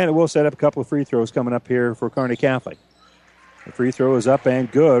 And it will set up a couple of free throws coming up here for Kearney Catholic. The free throw is up and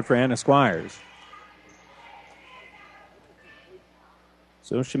good for Anna Squires.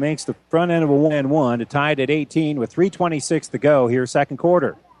 So she makes the front end of a 1-1 to tie it at 18 with 3:26 to go here, second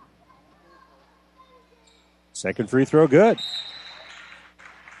quarter. Second free throw, good.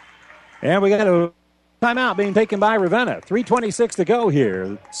 And we got a timeout being taken by Ravenna. 3:26 to go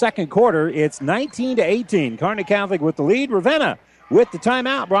here. Second quarter, it's 19-18. Kearney Catholic with the lead. Ravenna with the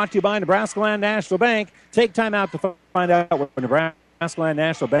timeout, brought to you by Nebraska Land National Bank. Take time out to find out what Nebraska Land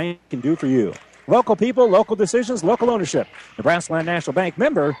National Bank can do for you. Local people, local decisions, local ownership. Nebraska Land National Bank,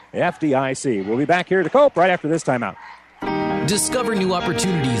 member FDIC. We'll be back here to Cope right after this timeout. Discover new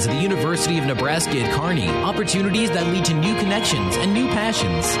opportunities at the University of Nebraska at Kearney. Opportunities that lead to new connections and new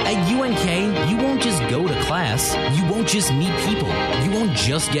passions. At UNK, you won't just go to class. You won't just meet people. You won't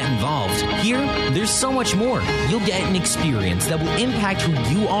just get involved. Here, there's so much more. You'll get an experience that will impact who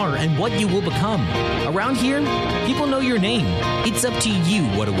you are and what you will become. Around here, people know your name. It's up to you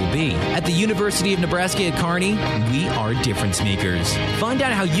what it will be. At the University of Nebraska at Kearney, we are difference makers. Find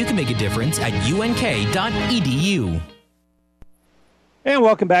out how you can make a difference at unk.edu. And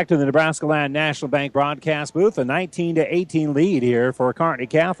welcome back to the Nebraska Land National Bank broadcast booth. A 19-18 lead here for Kearney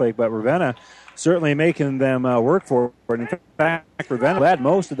Catholic, but Ravenna certainly making them work for it. In fact, Ravenna led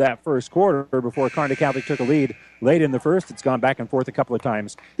most of that first quarter before Kearney Catholic took a lead late in the first. It's gone back and forth a couple of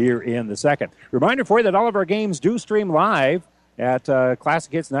times here in the second. Reminder for you that all of our games do stream live at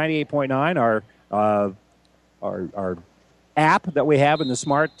Classic Hits 98.9, our app that we have in the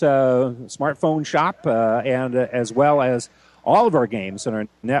smartphone shop, and as well as all of our games in our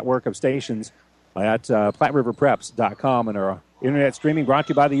network of stations at PlatteRiverPreps.com, and our internet streaming brought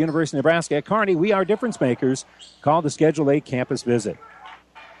to you by the University of Nebraska at Kearney. We are difference makers. Call to schedule a campus visit.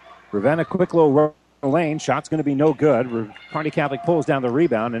 Ravenna, quick little run lane. Shot's going to be no good. Kearney Catholic pulls down the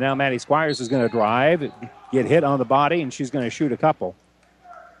rebound, and now Maddie Squires is going to drive, get hit on the body, and she's going to shoot a couple.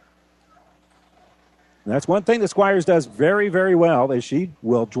 And that's one thing that Squires does very, very well, is she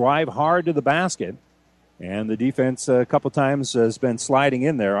will drive hard to the basket. And the defense a couple times has been sliding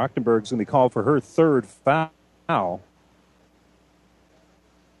in there. Ochtenberg's going to be called for her third foul.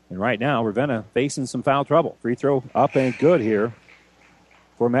 And right now, Ravenna facing some foul trouble. Free throw up and good here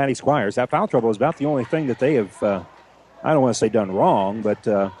for Maddie Squires. That foul trouble is about the only thing that they have, I don't want to say done wrong, but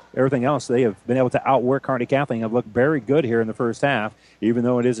everything else they have been able to outwork Kearney Catholic and have looked very good here in the first half, even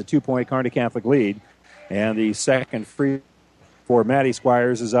though it is a 2-point Kearney Catholic lead. And the second free for Maddie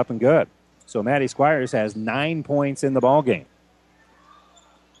Squires is up and good. So Maddie Squires has 9 points in the ballgame.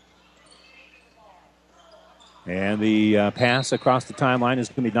 And the pass across the timeline is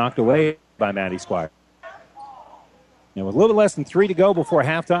going to be knocked away by Maddie Squires. And with a little less than 3 to go before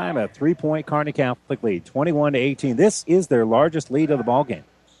halftime, a 3-point Kearney Catholic lead, 21-18. This is their largest lead of the ballgame.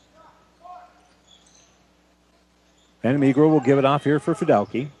 Penamigro will give it off here for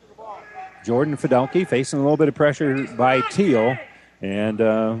Fidelke. Jordan Fidelke facing a little bit of pressure by Teal. And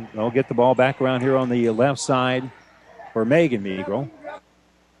they'll get the ball back around here on the left side for Megan Migro.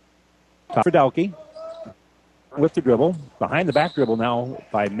 Fidelke with the dribble. Behind the back dribble now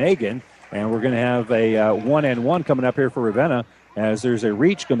by Megan. And we're going to have a 1-and-1 coming up here for Ravenna, as there's a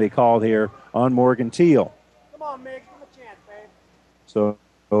reach going to be called here on Morgan Teal. Come on, Meg. Give him a chance, babe.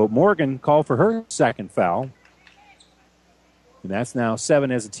 So Morgan called for her second foul. And that's now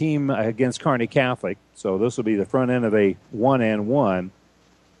 7 as a team against Kearney Catholic. So this will be the front end of a 1-and-1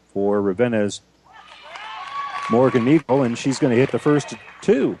 for Ravenna's Morgan Meeple, and she's going to hit the first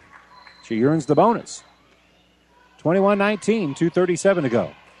 2. She earns the bonus. 21-19, 2:37 to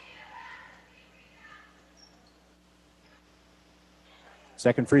go.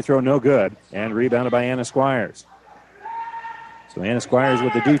 Second free throw, no good, and rebounded by Anna Squires. So Anna Squires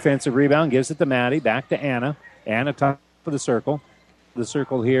with the defensive rebound, gives it to Maddie, back to Anna. Anna top of the circle. The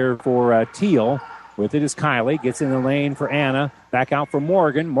circle here for Teal. With it is Kylie. Gets in the lane for Anna. Back out for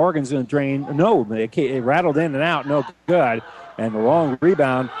Morgan. Morgan's going to drain. No, it rattled in and out. No good. And the long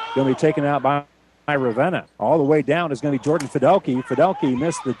rebound going to be taken out by Ravenna. All the way down is going to be Jordan Fidelke. Fidelke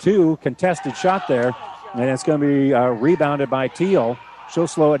missed the 2 contested shot there. And it's going to be rebounded by Teal. She'll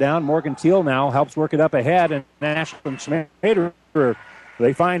slow it down. Morgan Teal now helps work it up ahead. And Ashlyn Schmader,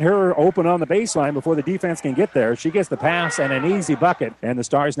 they find her open on the baseline before the defense can get there. She gets the pass and an easy bucket. And the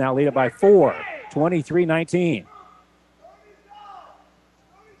Stars now lead it by 4, 23-19.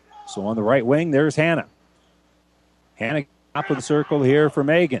 So on the right wing, there's Hannah. Hannah top of the circle here for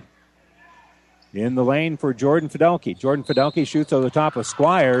Megan. in the lane for Jordan Fidelke. Jordan Fidelke shoots over the top of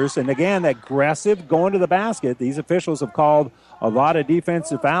Squires. And again, aggressive going to the basket. These officials have called a lot of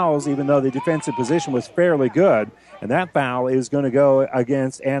defensive fouls, even though the defensive position was fairly good. And that foul is going to go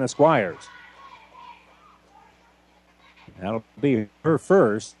against Anna Squires. That'll be her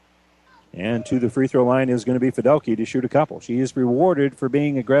first. And to the free throw line is going to be Fidelke to shoot a couple. She is rewarded for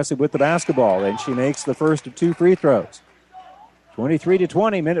being aggressive with the basketball, and she makes the first of 2 free throws.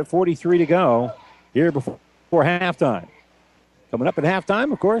 23-20, minute 43 to go here before halftime. Coming up at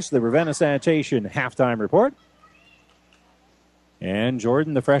halftime, of course, the Ravenna Sanitation halftime report. And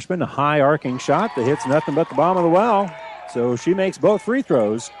Jordan, the freshman, a high arcing shot that hits nothing but the bottom of the well. So she makes both free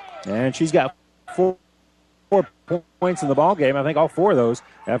throws, and she's got 4 points in the ball game. I think all 4 of those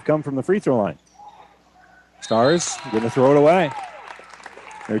have come from the free throw line. Stars going to throw it away.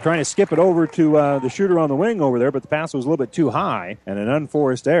 They're trying to skip it over to the shooter on the wing over there, but the pass was a little bit too high, and an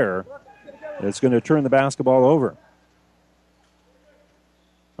unforced error. It's going to turn the basketball over.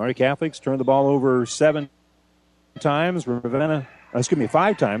 Kearney Catholics turned the ball over 7 times.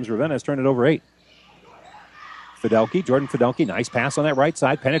 5 times. Ravenna has turned it over 8. Fidelke, Jordan Fidelke, nice pass on that right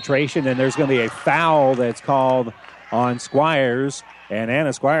side, penetration, and there's going to be a foul that's called on Squires, and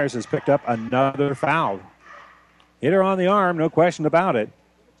Anna Squires has picked up another foul. Hit her on the arm, no question about it.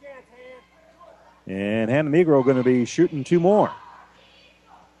 And Hannah Negro going to be shooting 2 more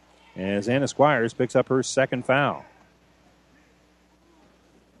as Anna Squires picks up her second foul.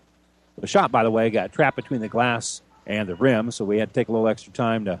 The shot, by the way, got trapped between the glass and the rim, so we had to take a little extra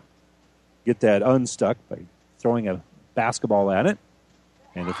time to get that unstuck by throwing a basketball at it.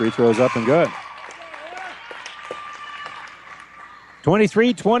 And the free throw is up and good.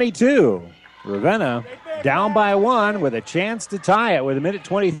 23-22. Ravenna down by 1 with a chance to tie it with a minute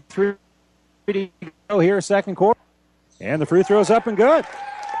 23 to go here, second quarter. And the free throw is up and good.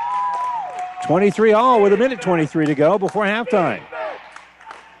 23 all with a minute 23 to go before halftime.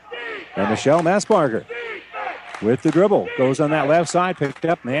 And Michelle Massbarger with the dribble. Goes on that left side, picked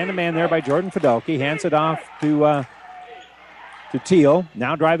up man-to-man there by Jordan Fidelke. Hands it off to Teal.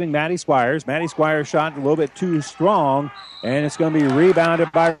 Now driving Maddie Squires. Maddie Squires shot a little bit too strong, and it's going to be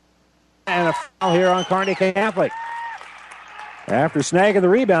rebounded by and a foul here on Kearney Catholic. After snagging the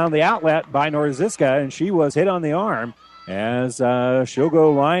rebound, the outlet by Norziska, and she was hit on the arm as she'll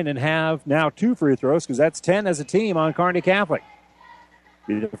go line and have now 2 free throws because that's 10 as a team on Kearney Catholic.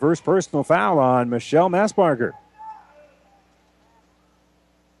 Be the first personal foul on Michelle Massbarger.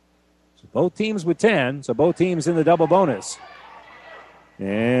 So both teams with 10, so both teams in the double bonus.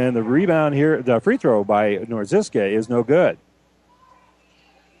 And the rebound here, the free throw by Norziska is no good.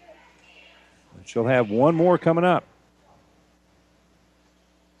 She'll have 1 more coming up.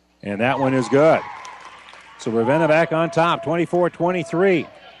 And that one is good. So Ravenna back on top, 24-23.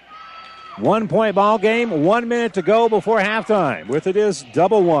 1-point ball game, 1 minute to go before halftime. With it is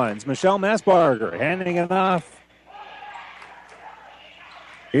double ones. Michelle Massbarger handing it off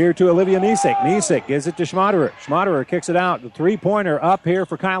here to Olivia Misek. Misek gives it to Schmaderer. Schmaderer kicks it out. The 3-pointer up here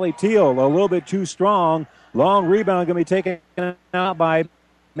for Kylie Teal. A little bit too strong. Long rebound going to be taken out by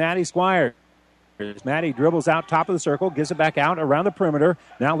Maddie Squires. Maddie dribbles out top of the circle, gives it back out around the perimeter.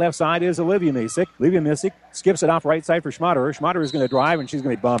 Now left side is Olivia Misek. Olivia Misek skips it off right side for Schmaderer. Schmaderer is going to drive, and she's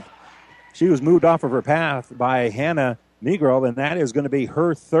going to be bumped. She was moved off of her path by Hannah Negro, and that is going to be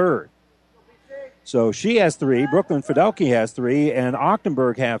her third. So she has 3. Brooklyn Fidelke has 3, and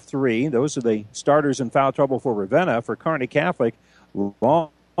Ochtenberg have 3. Those are the starters in foul trouble for Ravenna. For Kearney Catholic, Long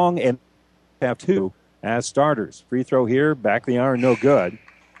and have 2 as starters. Free throw here, back the iron, no good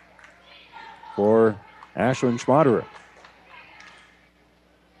for Ashlyn Schmaderer.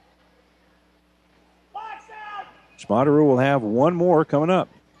 Schmaderer will have 1 more coming up.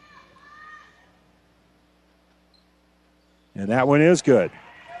 And that one is good.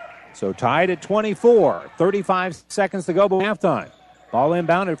 So tied at 24. 35 seconds to go before halftime. Ball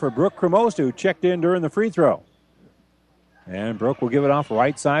inbounded for Brooke Cremosta, who checked in during the free throw. And Brooke will give it off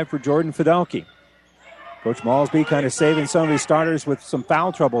right side for Jordan Fidelke. Coach Malsby kind of saving some of these starters with some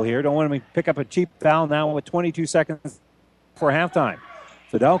foul trouble here. Don't want to pick up a cheap foul now with 22 seconds for halftime.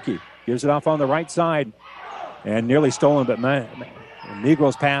 Fidelke gives it off on the right side. And nearly stolen, but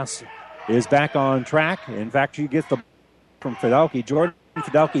Negro's pass is back on track. In fact, she gets the from Fidelke. Jordan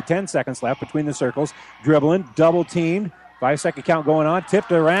Fidelke, 10 seconds left between the circles. Dribbling, double teamed. 5-second count going on.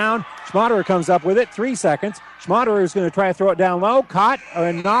 Tipped around. Schmaderer comes up with it. 3 seconds. Schmaderer is going to try to throw it down low. Caught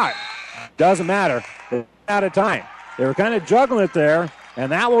or not. Doesn't matter. They're out of time. They were kind of juggling it there,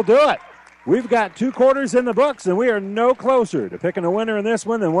 and that will do it. We've got 2 quarters in the books, and we are no closer to picking a winner in this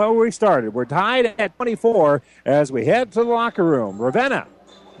one than where we started. We're tied at 24 as we head to the locker room. Ravenna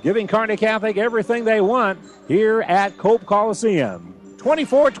giving Kearney Catholic everything they want here at Cope Coliseum.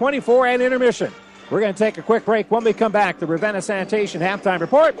 24-24 at intermission. We're going to take a quick break. When we come back, the Ravenna Sanitation halftime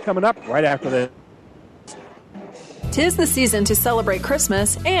report coming up right after this. 'Tis the season to celebrate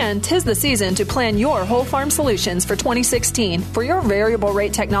Christmas, and 'tis the season to plan your whole farm solutions for 2016. For your variable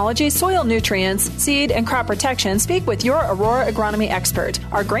rate technology, soil nutrients, seed, and crop protection, speak with your Aurora agronomy expert.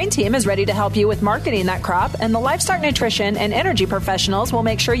 Our grain team is ready to help you with marketing that crop, and the livestock nutrition and energy professionals will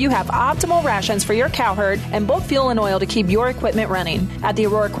make sure you have optimal rations for your cow herd and both fuel and oil to keep your equipment running. At the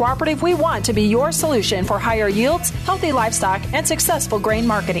Aurora Cooperative, we want to be your solution for higher yields, healthy livestock, and successful grain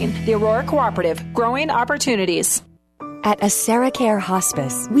marketing. The Aurora Cooperative, growing opportunities. At AseraCare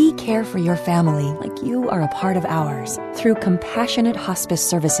Hospice, we care for your family like you are a part of ours. Through compassionate hospice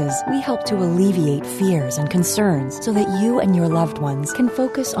services, we help to alleviate fears and concerns so that you and your loved ones can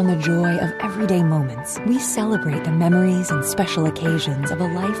focus on the joy of everyday moments. We celebrate the memories and special occasions of a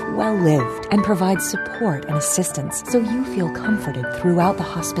life well lived and provide support and assistance so you feel comforted throughout the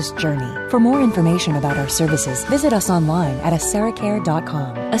hospice journey. For more information about our services, visit us online at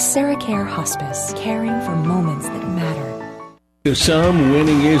aseracare.com. AseraCare Hospice, caring for moments that matter. To some,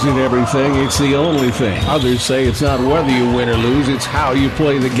 winning isn't everything, it's the only thing. Others say it's not whether you win or lose, it's how you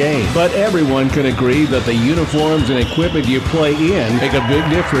play the game. But everyone can agree that the uniforms and equipment you play in make a big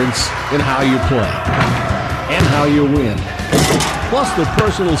difference in how you play and how you win. Plus the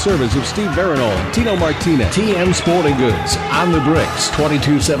personal service of Steve Barinol and Tino Martinez. TM Sporting Goods, on the bricks,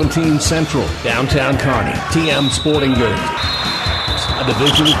 2217 Central, downtown Kearney. TM Sporting Goods, a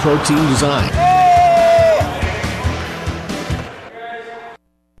division of Protein Design.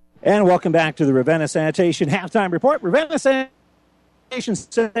 And welcome back to the Ravenna Sanitation halftime report. Ravenna Sanitation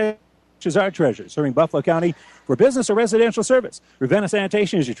is our treasure, serving Buffalo County for business or residential service. Ravenna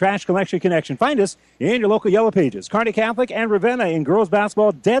Sanitation is your trash collection connection. Find us in your local Yellow Pages. Kearney Catholic and Ravenna in girls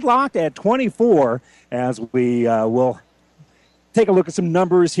basketball deadlocked at 24 as we will take a look at some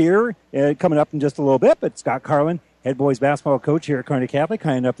numbers here coming up in just a little bit. But Scott Carlin, head boys basketball coach here at Kearney Catholic,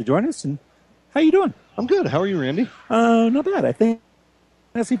 kind enough to join us. And how you doing? I'm good. How are you, Randy? Not bad. I think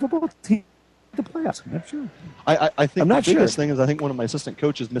SC football team the playoffs. I'm not sure. I think the biggest thing is I think one of my assistant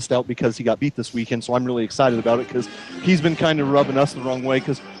coaches missed out because he got beat this weekend, so I'm really excited about it because he's been kind of rubbing us the wrong way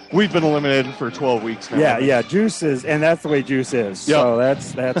because we've been eliminated for 12 weeks now. Yeah, Juice is, and that's the way Juice is. Yep. So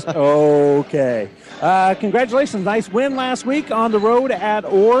that's okay. Congratulations. Nice win last week on the road at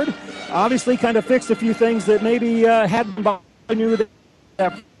Ord. Obviously kind of fixed a few things that maybe hadn't bothered you at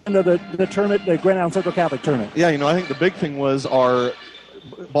the end of the tournament, the Grand Island Central Catholic tournament. Yeah, I think the big thing was our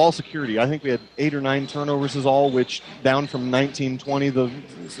ball security. I think we had 8 or 9 turnovers is all, which down from 19-20 the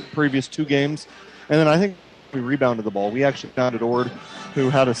previous 2 games. And then I think we rebounded the ball. We actually found Ord, who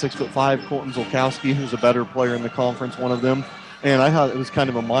had a 6'5" Colton Zolkowski, who's a better player in the conference, one of them. And I thought it was kind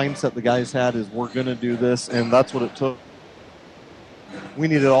of a mindset the guys had is we're going to do this, and that's what it took. We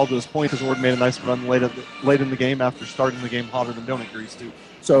needed all those points because Ord made a nice run late in the game after starting the game hotter than donut grease, too.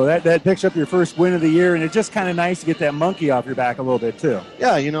 So that picks up your first win of the year, and it's just kind of nice to get that monkey off your back a little bit, too.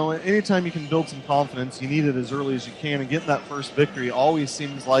 Yeah, anytime you can build some confidence, you need it as early as you can, and getting that first victory always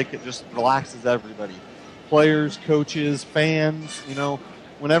seems like it just relaxes everybody. Players, coaches, fans,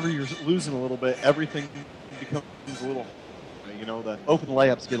 whenever you're losing a little bit, everything becomes a little, the open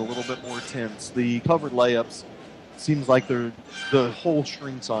layups get a little bit more tense. The covered layups seems like the whole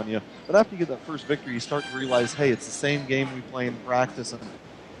shrinks on you. But after you get that first victory, you start to realize, hey, it's the same game we play in practice, and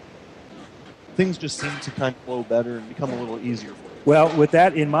things just seem to kind of flow better and become a little easier for you. Well, with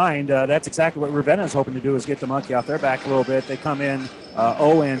that in mind, that's exactly what Ravenna is hoping to do is get the monkey off their back a little bit. They come in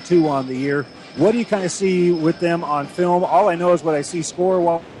 0-2 on the year. What do you kind of see with them on film? All I know is what I see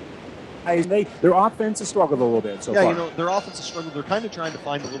score-wise. Their offense has struggled a little bit so far. Yeah, their offense has struggled. They're kind of trying to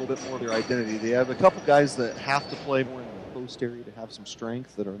find a little bit more of their identity. They have a couple guys that have to play more in the post area to have some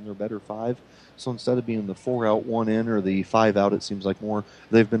strength that are in their better 5. So instead of being the 4-out, 1-in, or the 5-out, it seems like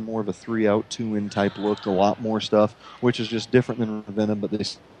they've been more of a 3-out, 2-in type look, a lot more stuff, which is just different than Ravenna, but they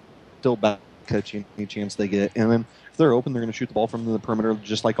still back catch any chance they get. And then if they're open, they're going to shoot the ball from the perimeter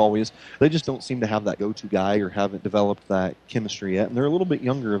just like always. They just don't seem to have that go-to guy or haven't developed that chemistry yet. And they're a little bit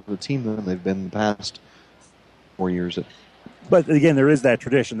younger of a team than they've been in the past 4 years. But, again, there is that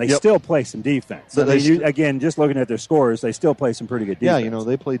tradition. They still play some defense. So again, just looking at their scores, they still play some pretty good defense. Yeah,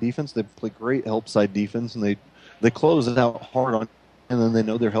 they play defense. They play great help side defense, and they close it out hard on, and then they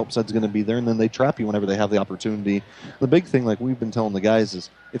know their help side's going to be there, and then they trap you whenever they have the opportunity. The big thing, like we've been telling the guys, is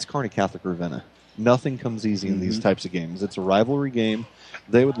it's Kearney Catholic Ravenna. Nothing comes easy in these types of games. It's a rivalry game.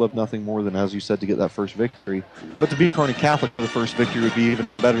 They would love nothing more than, as you said, to get that first victory. But to beat Kearney Catholic for the first victory would be even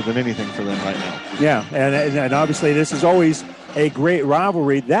better than anything for them right now. Yeah, and obviously this is always a great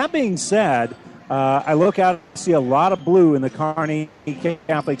rivalry. That being said, I look out and see a lot of blue in the Kearney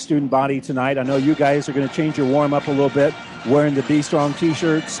Catholic student body tonight. I know you guys are going to change your warm-up a little bit, wearing the Be Strong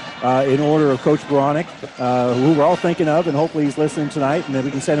T-shirts in order of Coach Beranek, who we're all thinking of, and hopefully he's listening tonight, and then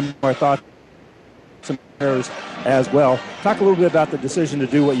we can send him our thoughts and prayers as well. Talk a little bit about the decision to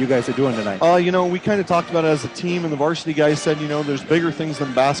do what you guys are doing tonight. We kind of talked about it as a team, and the varsity guys said, there's bigger things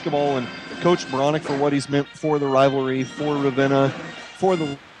than basketball, and Coach Beranek, for what he's meant for the rivalry, for Ravenna, for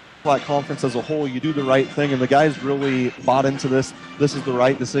the Black Conference as a whole, you do the right thing, and the guys really bought into this. This is the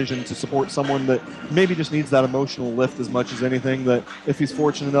right decision to support someone that maybe just needs that emotional lift as much as anything, that if he's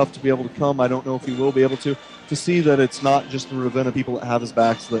fortunate enough to be able to come, I don't know if he will be able to see that it's not just the Ravenna people that have his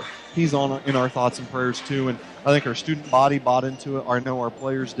backs, that he's in our thoughts and prayers too, and I think our student body bought into it. I know our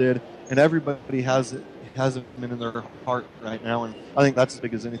players did, and everybody has it in their heart right now, and I think that's as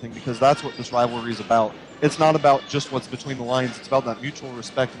big as anything, because that's what this rivalry is about. It's not about just what's between the lines. It's about that mutual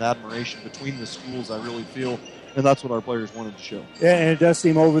respect and admiration between the schools, I really feel, and that's what our players wanted to show. Yeah, and it does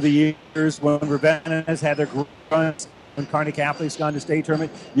seem over the years when Ravenna has had their runs, when Kearney Catholic's gone to state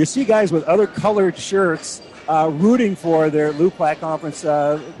tournament, you see guys with other colored shirts rooting for their Loup Platte Conference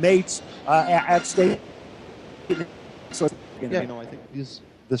mates at state. So, I think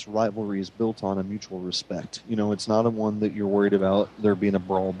this rivalry is built on a mutual respect. It's not a one that you're worried about there being a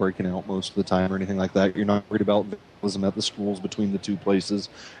brawl breaking out most of the time or anything like that. You're not worried about vandalism at the schools between the two places,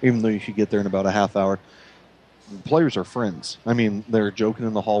 even though you should get there in about a half hour. The players are friends. They're joking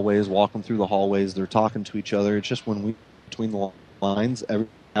in the hallways, walking through the hallways, they're talking to each other. It's just between the lines,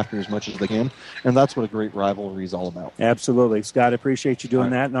 after as much as they can, and that's what a great rivalry is all about. Absolutely. Scott, I appreciate you doing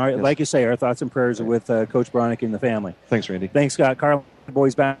that. And like you say, our thoughts and prayers are with Coach Beranek and the family. Thanks, Randy. Thanks, Scott. Carl,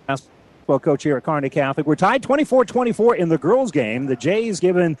 boys basketball coach here at Kearney Catholic. We're tied 24-24 in the girls' game. The Jays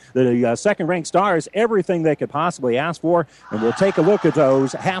giving the second-ranked Stars everything they could possibly ask for, and we'll take a look at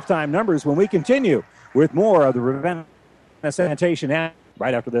those halftime numbers when we continue with more of the Ravenna Sanitation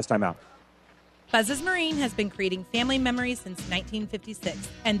right after this timeout. Buzz's Marine has been creating family memories since 1956,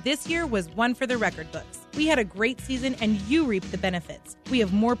 and this year was one for the record books. We had a great season, and you reaped the benefits. We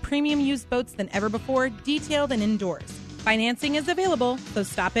have more premium used boats than ever before, detailed and indoors. Financing is available, so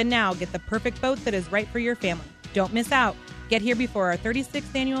stop in now. Get the perfect boat that is right for your family. Don't miss out. Get here before our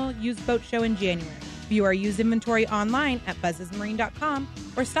 36th annual used boat show in January. View our used inventory online at buzzesmarine.com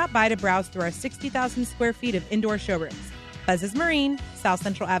or stop by to browse through our 60,000 square feet of indoor showrooms. Buzz's Marine, South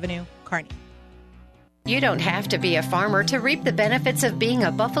Central Avenue, Kearney. You don't have to be a farmer to reap the benefits of being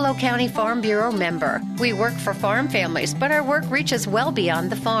a Buffalo County Farm Bureau member. We work for farm families, but our work reaches well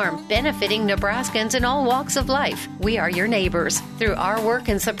beyond the farm, benefiting Nebraskans in all walks of life. We are your neighbors. Through our work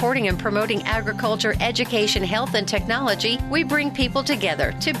in supporting and promoting agriculture, education, health, and technology, we bring people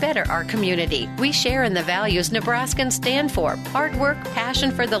together to better our community. We share in the values Nebraskans stand for: hard work, passion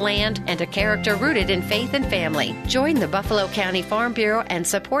for the land, and a character rooted in faith and family. Join the Buffalo County Farm Bureau and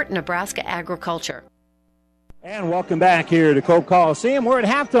support Nebraska agriculture. And welcome back here to Cope Coliseum. We're at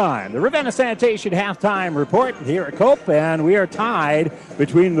halftime. The Ravenna Sanitation halftime report here at Cope, and we are tied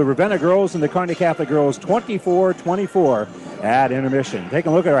between the Ravenna girls and the Kearney Catholic girls, 24-24 at intermission.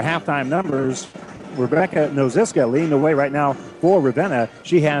 Taking a look at our halftime numbers, Rebecca Noziska leading the way right now for Ravenna.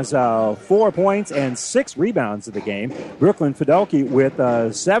 She has 4 points and 6 rebounds in the game. Brooklyn Fidelki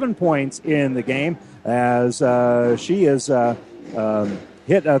with 7 points in the game as she is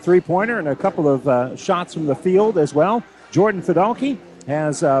hit a three-pointer and a couple of shots from the field as well. Jordan Fidelki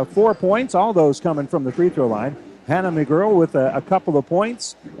has 4 points, all those coming from the free throw line. Hannah McGurl with a couple of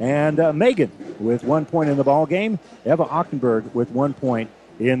points, and Megan with 1 point in the ball game. Eva Ochtenberg with 1 point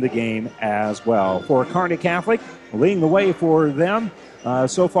in the game as well. For Kearney Catholic, leading the way for them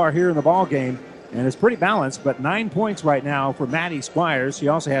so far here in the ball game, and it's pretty balanced, but 9 points right now for Maddie Squires. She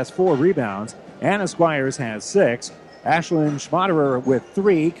also has 4 rebounds. Anna Squires has 6. Ashlyn Schmaderer with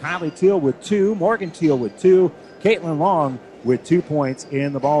 3, Kylie Teal with 2, Morgan Teal with 2, Caitlin Long with 2 points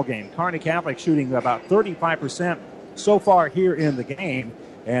in the ballgame. Kearney Catholic shooting about 35% so far here in the game,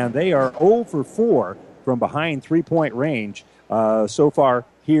 and they are 0 for 4 from behind three-point range so far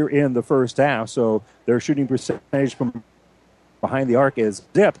here in the first half. So their shooting percentage from behind the arc is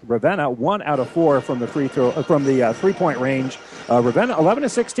zip. Ravenna 1 out of 4 from the three-point range. Ravenna 11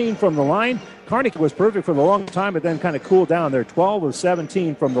 of 16 from the line. Kearney was perfect for a long time, but then kind of cooled down. They're 12 of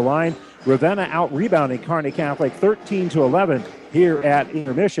 17 from the line. Ravenna out rebounding Kearney Catholic 13-11 here at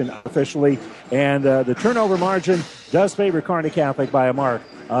intermission officially, and the turnover margin does favor Kearney Catholic by a mark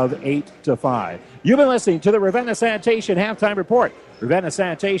of 8-5. You've been listening to the Ravenna Sanitation halftime report. Ravenna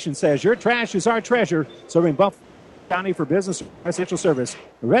Sanitation says your trash is our treasure, serving Buffalo County for business and residential service.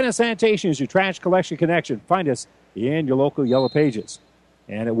 Ravenna Sanitation is your trash collection connection. Find us in your local Yellow Pages.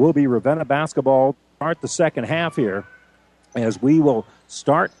 And it will be Ravenna basketball start the second half here, as we will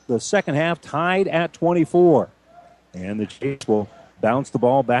start the second half tied at 24. And the Jays will bounce the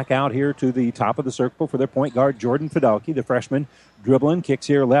ball back out here to the top of the circle for their point guard, Jordan Fidelki, the freshman, dribbling, kicks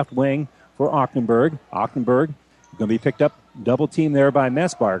here left wing for Ochtenberg. Ochtenberg going to be picked up, double team there by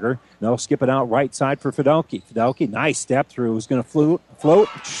Messbarger. They'll skip it out right side for Fidelki. Fidelki, nice step through, is going to float,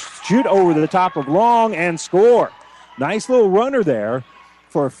 shoot over the top of Long and score. Nice little runner there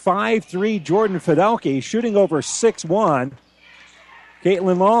for 5'3" Jordan Fidelki, shooting over 6'1",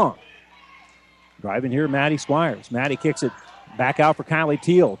 Caitlin Long. Driving here, Maddie Squires. Maddie kicks it back out for Kylie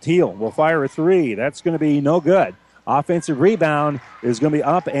Teal. Teal will fire a three. That's going to be no good. Offensive rebound is going to be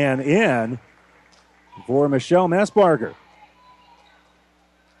up and in for Michelle Messbarger.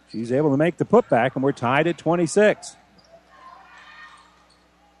 She's able to make the putback, and we're tied at 26.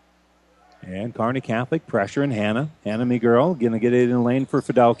 And Kearney Catholic pressuring Hannah. Hannah Miguel going to get it in the lane for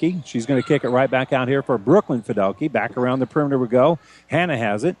Fidelki. She's going to kick it right back out here for Brooklyn Fidelki. Back around the perimeter we go. Hannah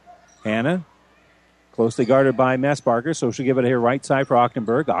has it. Hannah closely guarded by Messbarger, so she'll give it here right side for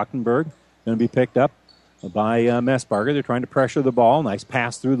Ochtenberg. Ochtenberg going to be picked up by Messbarger. They're trying to pressure the ball. Nice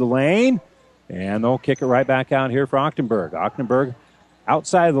pass through the lane. And they'll kick it right back out here for Ochtenberg. Ochtenberg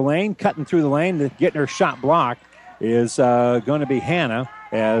outside of the lane, cutting through the lane, getting her shot blocked is going to be Hannah,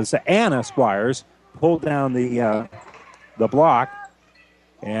 as Anna Squires pulled down the block.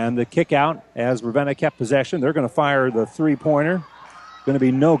 And the kick out as Ravenna kept possession. They're going to fire the three-pointer. Going to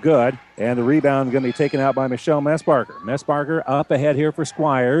be no good. And the rebound going to be taken out by Michelle Messbarger. Messbarger up ahead here for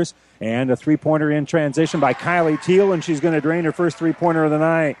Squires. And a three-pointer in transition by Kylie Teal, and she's going to drain her first three-pointer of the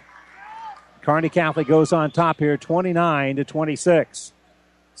night. Kearney Catholic goes on top here, 29-26.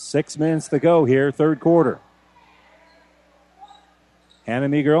 6 minutes to go here, third quarter. Hannah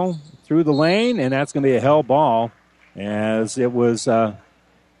Miguel through the lane, and that's going to be a held ball, as it was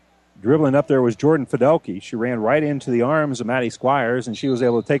dribbling up there was Jordan Fidelki. She ran right into the arms of Maddie Squires, and she was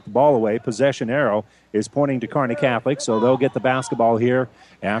able to take the ball away. Possession arrow is pointing to Kearney Catholic, so they'll get the basketball here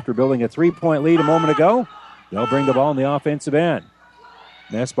after building a three-point lead a moment ago. They'll bring the ball in the offensive end.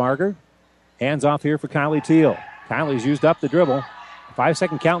 Messbarger, hands off here for Kylie Teal. Kylie's used up the dribble.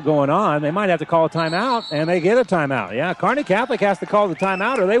 5-second count going on. They might have to call a timeout, and they get a timeout. Yeah, Kearney Catholic has to call the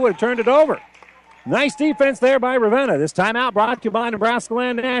timeout, or they would have turned it over. Nice defense there by Ravenna. This timeout brought to you by Nebraska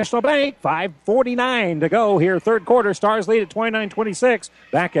Land National Bank. 5:49 to go here, third quarter. Stars lead at 29-26.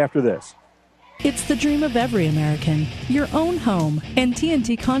 Back after this. It's the dream of every American, your own home. And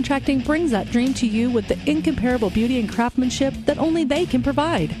TNT Contracting brings that dream to you with the incomparable beauty and craftsmanship that only they can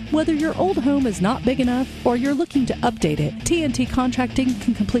provide. Whether your old home is not big enough or you're looking to update it, TNT Contracting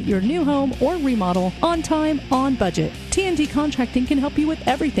can complete your new home or remodel on time, on budget. TNT Contracting can help you with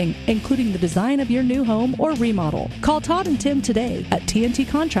everything, including the design of your new home or remodel. Call Todd and Tim today at TNT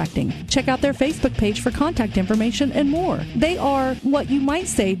Contracting. Check out their Facebook page for contact information and more. They are what you might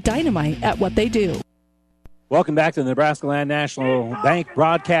say dynamite at what they do. Welcome back to the Nebraska Land National Bank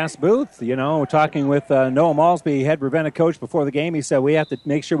broadcast booth. You know, we're talking with Noah Malsby, head Ravenna coach, before the game. He said we have to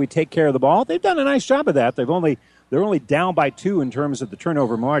make sure we take care of the ball. They've done a nice job of that. They're only down by 2 in terms of the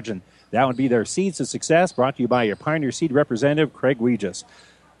turnover margin. That would be their seeds of success, brought to you by your Pioneer Seed representative, Craig Weegis.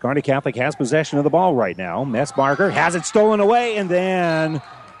 Kearney Catholic has possession of the ball right now. Messbarger has it stolen away, and then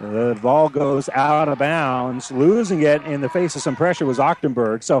the ball goes out of bounds. Losing it in the face of some pressure was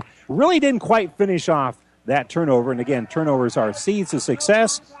Ochtenberg. So really didn't quite finish off that turnover. And again, turnovers are seeds of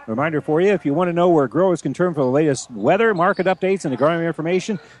success. Reminder for you, if you want to know where growers can turn for the latest weather, market updates, and agronomy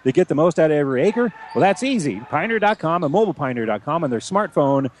information to get the most out of every acre, well, that's easy. Pioneer.com and mobilepioneer.com and their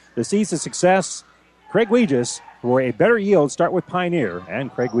smartphone. The seeds of success. Craig Weegis, for a better yield, start with Pioneer and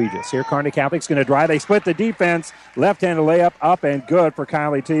Craig Weegis. Here, Kearney Catholic's going to drive. They split the defense. Left-handed layup up and good for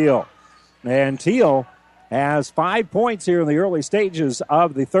Kylie Teal. And Teal has 5 points here in the early stages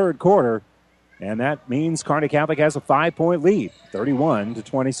of the third quarter. And that means Kearney Catholic has a 5-point lead,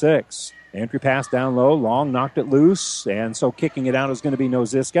 31-26. Entry pass down low. Long knocked it loose. And so kicking it out is going to be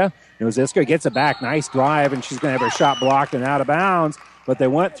Noziska. Noziska gets it back. Nice drive, and she's going to have her shot blocked and out of bounds. But they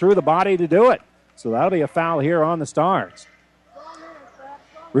went through the body to do it. So that'll be a foul here on the Stars.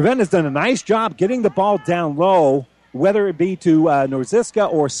 Ravenna's done a nice job getting the ball down low, whether it be to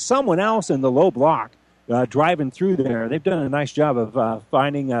Noziska or someone else in the low block. Driving through there. They've done a nice job of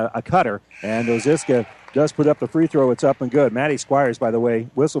finding a cutter. And Oziska does put up the free throw. It's up and good. Maddie Squires, by the way,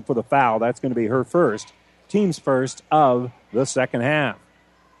 whistled for the foul. That's going to be her first, team's first of the second half.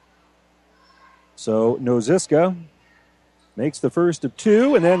 So Noziska Makes the first of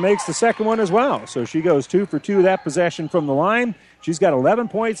 2 and then makes the second one as well. So she goes 2 for 2 that possession from the line. She's got 11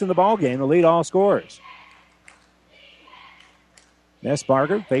 points in the ballgame to lead all scorers.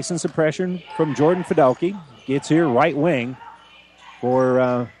 Messbarger facing some pressure from Jordan Fidelke. Gets here right wing for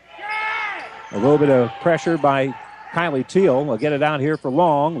a little bit of pressure by Kylie Teal. Will get it out here for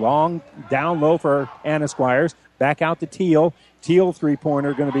Long. Long down low for Anna Squires. Back out to Teal. Teal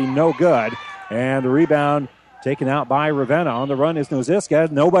three-pointer going to be no good. And the rebound taken out by Ravenna. On the run is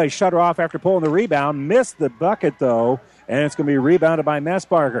Noziska. Nobody shut her off after pulling the rebound. Missed the bucket, though, and it's going to be rebounded by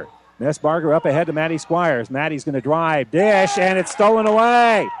Messbarger. Messbarger up ahead to Maddie Squires. Maddie's going to drive, dish, and it's stolen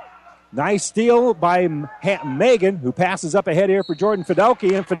away. Nice steal by Megan, who passes up ahead here for Jordan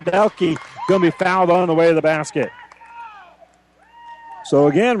Fidelke, and Fidelke going to be fouled on the way to the basket. So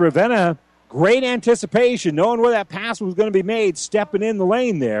again, Ravenna, great anticipation, knowing where that pass was going to be made, stepping in the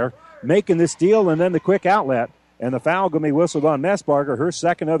lane there, making the steal, and then the quick outlet. And the foul going to be whistled on Messbarger, her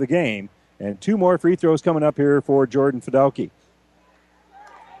second of the game. And 2 more free throws coming up here for Jordan Fidelke.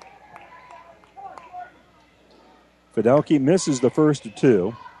 Fidelke misses the first of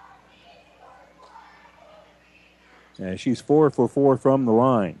 2. And she's 4 for 4 from the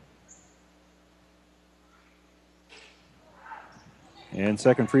line. And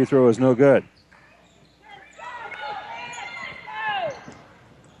second free throw is no good.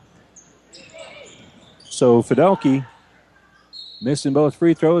 So Fidelke missing both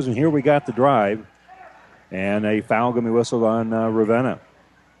free throws, and here we got the drive. And a foul going to be whistled on Ravenna.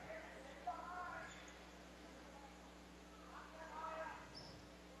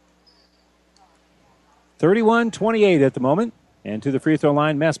 (31-28) at the moment. And to the free throw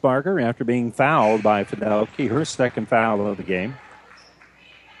line, Messbarger, after being fouled by Fidelke, her second foul of the game.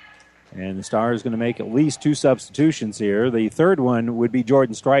 And the Star is going to make at least 2 substitutions here. The third one would be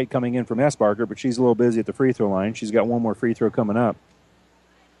Jordan Strite coming in for Messbarger, but she's a little busy at the free throw line. She's got 1 more free throw coming up.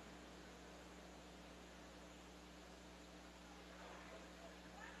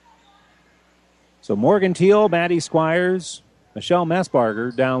 So Morgan Teal, Maddie Squires, Michelle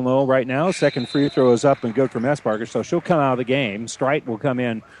Messbarger down low right now. Second free throw is up and good for Messbarger, so she'll come out of the game. Strite will come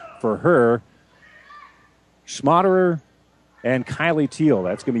in for her. Schmaderer and Kylie Teal.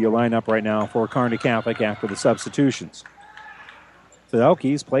 That's going to be your lineup right now for Kearney Catholic after the substitutions.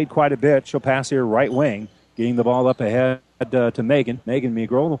 Fidelke's played quite a bit. She'll pass here right wing, getting the ball up ahead to Megan. Megan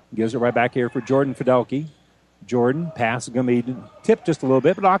Migro gives it right back here for Jordan Fidelke. Jordan, pass is going to be tipped just a little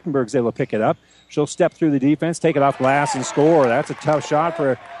bit, but Ochtenberg's able to pick it up. She'll step through the defense, take it off glass, and score. That's a tough shot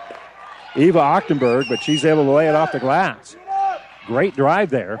for Eva Ochtenberg, but she's able to lay it off the glass. Great drive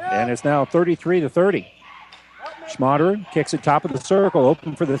there, and it's now 33-30. Schmaderer kicks it top of the circle.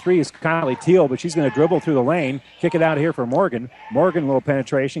 Open for the three is Kylie Teal, but she's going to dribble through the lane. Kick it out here for Morgan. Morgan, a little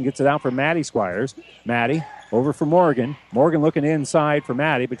penetration, gets it out for Maddie Squires. Maddie over for Morgan. Morgan looking inside for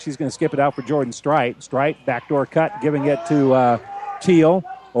Maddie, but she's going to skip it out for Jordan Strite. Strite, backdoor cut, giving it to Teal.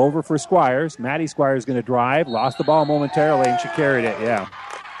 Over for Squires. Maddie Squires going to drive. Lost the ball momentarily, and she carried it, yeah.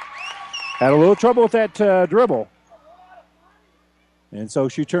 Had a little trouble with that dribble. And so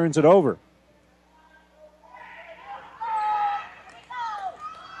she turns it over.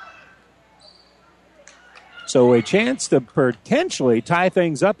 So a chance to potentially tie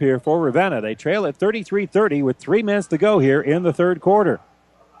things up here for Ravenna. They trail at 33-30 with 3 minutes to go here in the third quarter.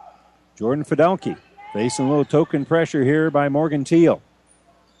 Jordan Fidelke facing a little token pressure here by Morgan Teal.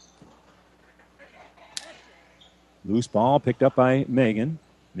 Loose ball picked up by Megan.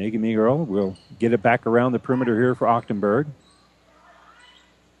 Megan Migro will get it back around the perimeter here for Ochtenberg.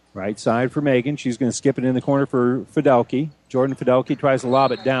 Right side for Megan. She's going to skip it in the corner for Fidelke. Jordan Fidelke tries to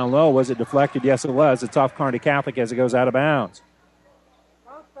lob it down low. Was it deflected? Yes, it was. It's off Kearney Catholic as it goes out of bounds.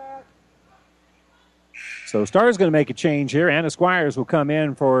 So Star's going to make a change here. Anna Squires will come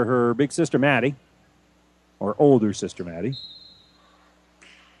in for her big sister Maddie, or older sister Maddie.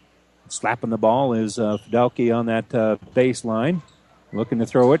 Slapping the ball is Fidelke on that baseline. Looking to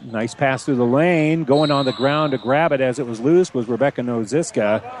throw it. Nice pass through the lane. Going on the ground to grab it as it was loose was Rebecca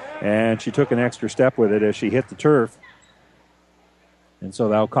Noziska. And she took an extra step with it as she hit the turf. And so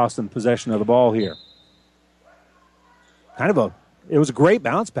that'll cost them possession of the ball here. It was a great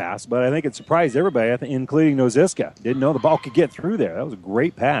bounce pass, but I think it surprised everybody, including Noziska. Didn't know the ball could get through there. That was a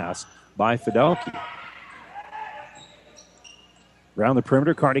great pass by Fidelke. Around the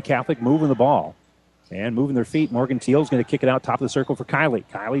perimeter, Kearney Catholic moving the ball. And moving their feet, Morgan Teal's going to kick it out top of the circle for Kylie.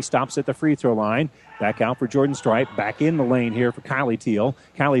 Kylie stops at the free throw line. Back out for Jordan Strite. Back in the lane here for Kylie Teal.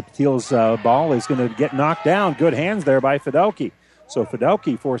 Kylie Teal's ball is going to get knocked down. Good hands there by Fidelke. So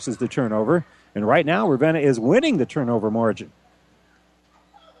Fidelke forces the turnover. And right now, Ravenna is winning the turnover margin.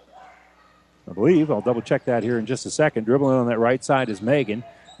 I believe. I'll double-check that here in just a second. Dribbling on that right side is Megan.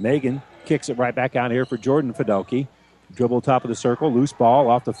 Megan kicks it right back out here for Jordan Fidelke. Dribble top of the circle. Loose ball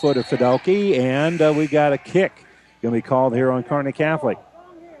off the foot of Fidelke. And we got a kick. Going to be called here on Kearney Catholic.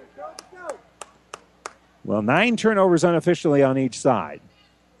 Well, 9 turnovers unofficially on each side.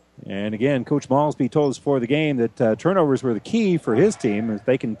 And again, Coach Malsby told us before the game that turnovers were the key for his team. If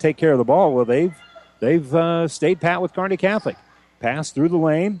they can take care of the ball, well, they've stayed pat with Kearney Catholic. Pass through the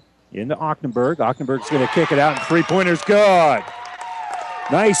lane into Ochtenberg. Ochtenberg's going to kick it out, and three-pointer's good.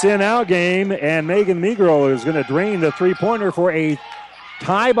 Nice in-out game, and Megan Migro is going to drain the three-pointer for a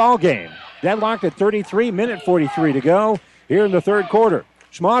tie ball game. Deadlocked at 33, minute 43 to go here in the third quarter.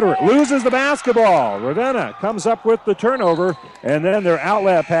 Schmaderer loses the basketball. Ravenna comes up with the turnover, and then their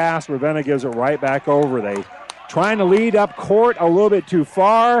outlet pass, Ravenna gives it right back over. They trying to lead up court a little bit too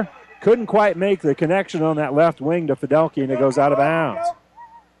far. Couldn't quite make the connection on that left wing to Fidelke, and it goes out of bounds.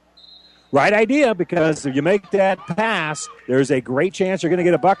 Right idea, because if you make that pass, there's a great chance you're going to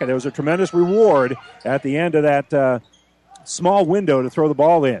get a bucket. There was a tremendous reward at the end of that small window to throw the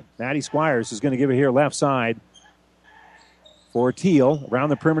ball in. Maddie Squires is going to give it here left side for Teal. Around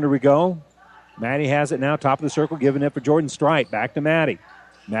the perimeter we go. Maddie has it now, top of the circle, giving it for Jordan Strite. Back to Maddie.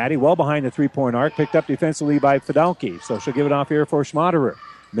 Maddie well behind the three-point arc, picked up defensively by Fidelke. So she'll give it off here for Schmaderer.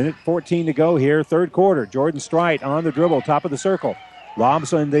 Minute 14 to go here, third quarter. Jordan Strite on the dribble, top of the circle.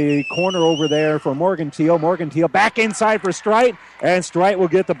 Lobs in the corner over there for Morgan Teal. Morgan Teal back inside for Strite, and Strite will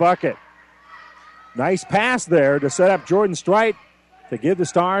get the bucket. Nice pass there to set up Jordan Strite to give the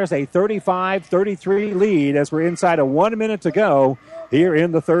Stars a 35-33 lead as we're inside of 1 minute to go here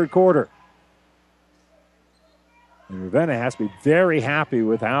in the third quarter. And Ravenna has to be very happy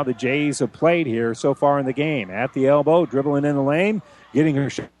with how the Jays have played here so far in the game. At the elbow, dribbling in the lane, getting her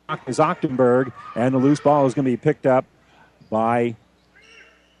shot is Ochtenberg, and the loose ball is going to be picked up by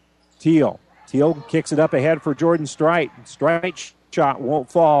Teal. Teal kicks it up ahead for Jordan Strite. Strite shot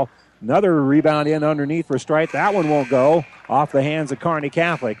won't fall. Another rebound in underneath for Strite. That one won't go. Off the hands of Kearney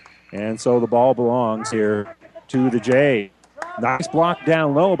Catholic. And so the ball belongs here to the Jays. Nice block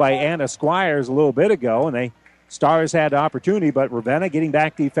down low by Anna Squires a little bit ago. And the Stars had the opportunity, but Ravenna getting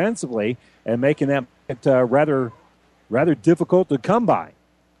back defensively and making that rather difficult to come by.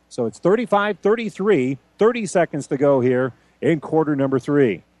 So it's 35-33, 30 seconds to go here in quarter number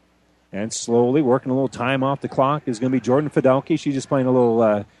 3. And slowly working a little time off the clock is going to be Jordan Fidelke. She's just playing a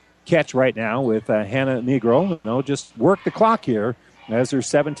little catch right now with Hannah Negro. No, just work the clock here as there's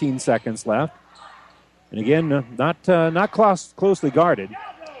 17 seconds left. And again, not closely guarded.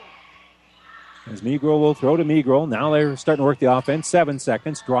 As Negro will throw to Negro. Now they're starting to work the offense. 7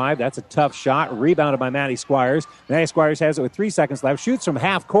 seconds. Drive. That's a tough shot. Rebounded by Maddie Squires. Maddie Squires has it with 3 seconds left. Shoots from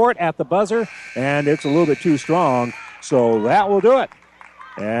half court at the buzzer. And it's a little bit too strong. So that will do it.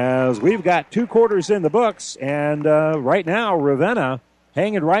 As we've got 2 quarters in the books. And right now, Ravenna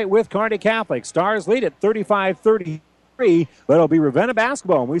hanging right with Kearney Catholic. Stars lead at 35-33. But it'll be Ravenna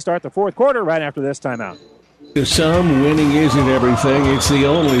basketball. And we start the fourth quarter right after this timeout. To some, winning isn't everything, it's the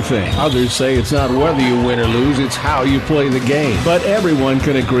only thing. Others say it's not whether you win or lose, it's how you play the game. But everyone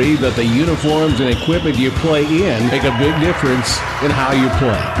can agree that the uniforms and equipment you play in make a big difference in how you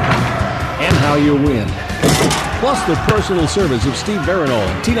play and how you win. Plus the personal service of Steve Veronal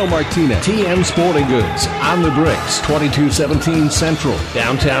and Tino Martinez. TM Sporting Goods, on the bricks, 2217 Central,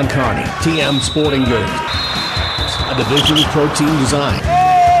 downtown Kearney. TM Sporting Goods, a division of Protein Design.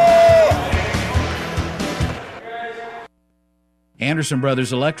 Anderson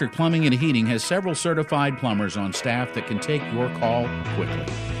Brothers Electric Plumbing and Heating has several certified plumbers on staff that can take your call quickly.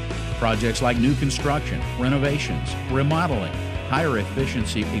 Projects like new construction, renovations, remodeling, higher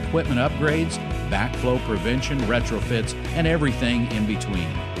efficiency equipment upgrades, backflow prevention, retrofits, and everything in between.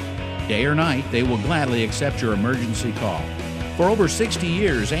 Day or night, they will gladly accept your emergency call. For over 60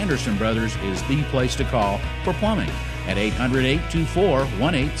 years, Anderson Brothers is the place to call for plumbing at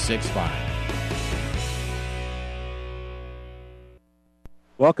 800-824-1865.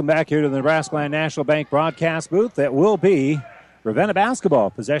 Welcome back here to the Nebraska Land National Bank broadcast booth. That will be Ravenna basketball.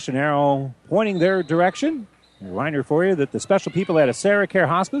 Possession arrow pointing their direction. A reminder for you that the special people at AseraCare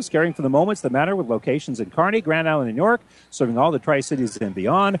Hospice, caring for the moments that matter with locations in Kearney, Grand Island, and York, serving all the Tri-Cities and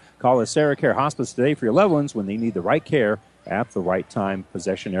beyond. Call AseraCare Hospice today for your loved ones when they need the right care at the right time.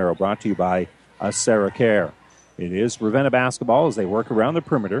 Possession arrow brought to you by AseraCare. It is Ravenna basketball as they work around the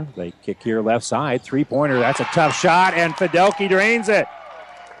perimeter. They kick here left side. Three-pointer. That's a tough shot, and Fidelke drains it.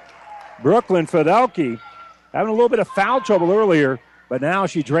 Brooklyn Fidelke having a little bit of foul trouble earlier, but now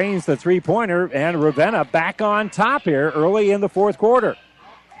she drains the three-pointer, and Ravenna back on top here early in the fourth quarter.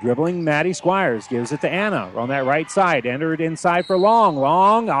 Dribbling Maddie Squires. Gives it to Anna on that right side. Entered inside for Long.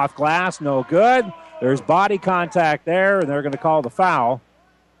 Long off glass. No good. There's body contact there, and they're going to call the foul.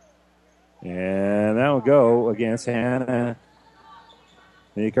 And that will go against Hannah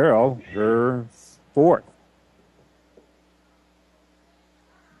McEarl, her fourth.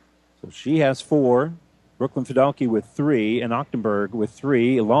 So she has 4. Brooklyn Fidelki with 3, and Ochtenberg with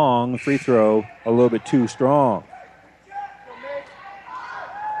 3. Long free throw, a little bit too strong.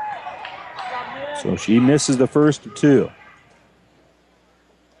 So she misses the first 2.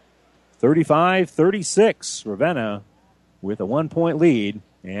 35-36. Ravenna with a 1-point lead.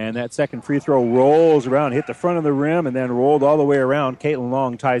 And that second free throw rolls around, hit the front of the rim, and then rolled all the way around. Caitlin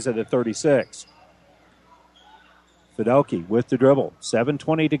Long ties it at 36. Fidelki with the dribble.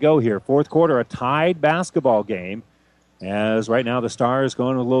 7:20 to go here. Fourth quarter, a tied basketball game. As right now the Stars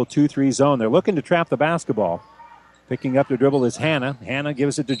going a little 2-3 zone. They're looking to trap the basketball. Picking up the dribble is Hannah. Hannah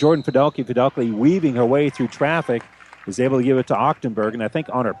gives it to Jordan Fidelki. Fidelki weaving her way through traffic is able to give it to Ochtenberg. And I think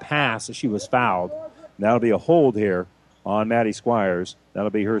on her pass she was fouled. And that'll be a hold here on Maddie Squires. That'll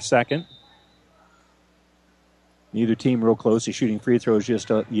be her second. Neither team real close to shooting free throws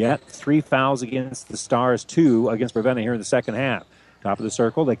just yet. 3 fouls against the Stars, 2 against Ravenna here in the second half. Top of the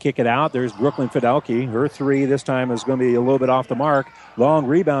circle, they kick it out. There's Brooklyn Fidelki. Her 3 this time is going to be a little bit off the mark. Long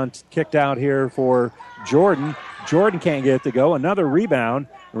rebound kicked out here for Jordan. Jordan can't get it to go. Another rebound.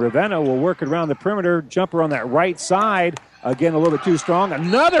 Ravenna will work it around the perimeter. Jumper on that right side. Again, a little bit too strong.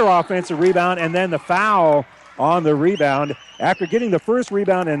 Another offensive rebound, and then the foul on the rebound. After getting the first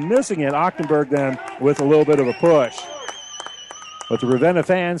rebound and missing it, Ochtenberg then with a little bit of a push. But the Ravenna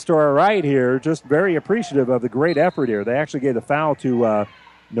fans to our right here, just very appreciative of the great effort here. They actually gave the foul to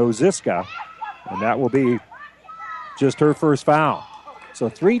Noziska, and that will be just her first foul. So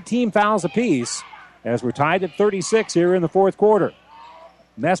 3 team fouls apiece as we're tied at 36 here in the fourth quarter.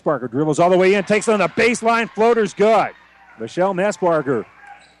 Messbarger dribbles all the way in, takes on the baseline, floater's good. Michelle Messbarger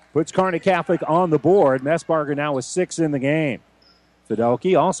puts Kearney Catholic on the board. Messbarger now with 6 in the game.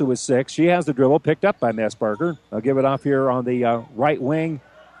 Fidelki also with 6. She has the dribble picked up by Messbarger. I'll give it off here on the right wing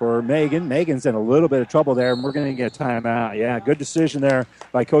for Megan. Megan's in a little bit of trouble there, and we're going to get a timeout. Yeah, good decision there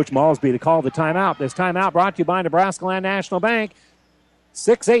by Coach Malsby to call the timeout. This timeout brought to you by Nebraska Land National Bank.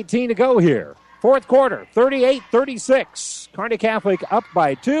 6:18 to go here. Fourth quarter, 38-36. Kearney Catholic up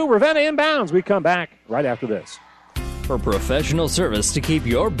by 2. Ravenna inbounds. We come back right after this. For professional service to keep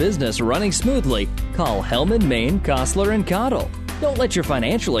your business running smoothly, call Hellman, Maine, Kostler, and Cottle. Don't let your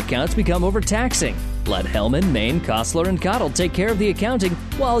financial accounts become overtaxing. Let Hellman, Maine, Kostler, and Cottle take care of the accounting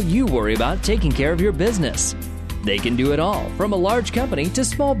while you worry about taking care of your business. They can do it all, from a large company to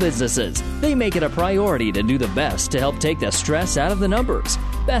small businesses. They make it a priority to do the best to help take the stress out of the numbers.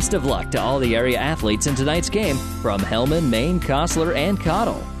 Best of luck to all the area athletes in tonight's game from Hellman, Maine, Kostler, and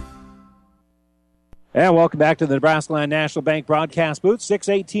Cottle. And welcome back to the Nebraska Land National Bank broadcast booth.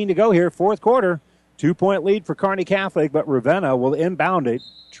 6:18 to go here, fourth quarter. 2-point lead for Kearney Catholic, but Ravenna will inbound it,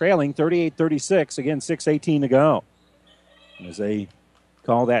 trailing 38-36. Again, 6:18 to go. As they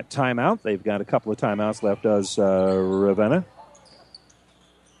call that timeout, they've got a couple of timeouts left, does Ravenna.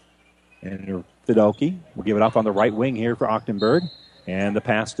 And Fidelki will give it off on the right wing here for Ochtenberg. And the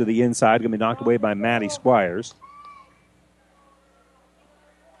pass to the inside going to be knocked away by Maddie Squires.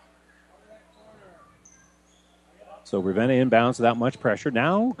 So Ravenna inbounds without much pressure.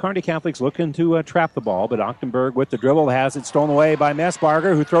 Now Kearney Catholic's looking to trap the ball, but Ochtenberg with the dribble has it stolen away by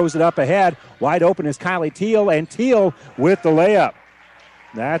Messbarger, who throws it up ahead. Wide open is Kylie Teal, and Teal with the layup.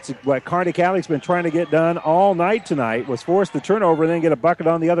 That's what Kearney Catholic's been trying to get done all night tonight, was force the turnover and then get a bucket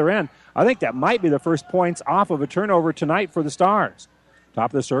on the other end. I think that might be the first points off of a turnover tonight for the Stars. Top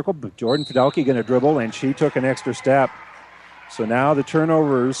of the circle, but Jordan Fidelki going to dribble, and she took an extra step. So now the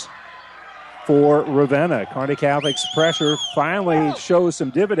turnovers for Ravenna. Kearney Catholic's pressure finally shows some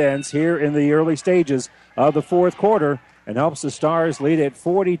dividends here in the early stages of the fourth quarter and helps the Stars lead at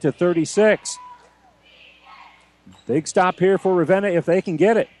 40-36. Big stop here for Ravenna if they can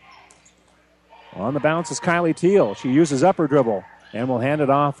get it. On the bounce is Kylie Teal. She uses upper dribble and will hand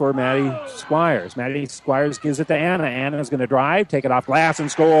it off for Maddie Squires. Maddie Squires gives it to Anna. Anna's going to drive, take it off glass,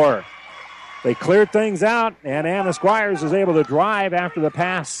 and score. They cleared things out, and Anna Squires is able to drive after the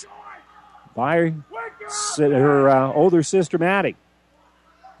pass by her older sister, Maddie.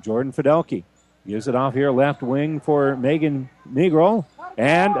 Jordan Fidelki gives it off here left wing for Megan Megrel.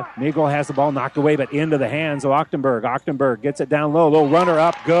 And Megrel has the ball knocked away, but into the hands of Ochtenberg. Ochtenberg gets it down low. Little runner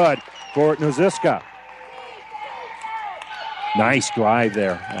up, good for Noziska. Nice drive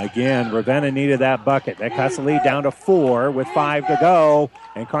there. Again, Ravenna needed that bucket. That cuts the lead down to 4 with 5 to go.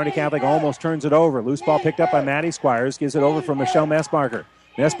 And Kearney Catholic almost turns it over. Loose ball picked up by Maddie Squires. Gives it over from Michelle Messbarger.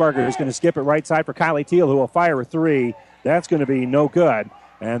 Messbarger is going to skip it right side for Kylie Teal, who will fire a three. That's going to be no good.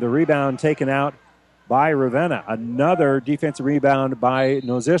 And the rebound taken out by Ravenna. Another defensive rebound by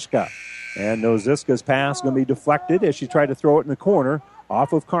Noziska. And Noziska's pass is going to be deflected as she tried to throw it in the corner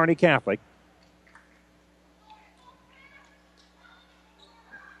off of Kearney Catholic.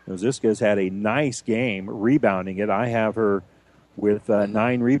 Noziska has had a nice game rebounding it. I have her with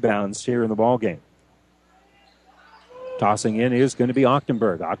 9 rebounds here in the ballgame. Tossing in is going to be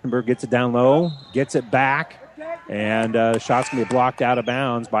Ochtenberg. Ochtenberg gets it down low, gets it back, and shot's going to be blocked out of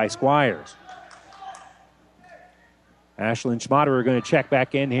bounds by Squires. Ashlyn Schmaderer are going to check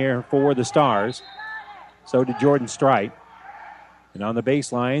back in here for the Stars. So did Jordan Strite. And on the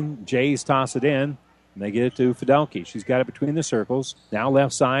baseline, Jays toss it in, and they get it to Fidelke. She's got it between the circles. Now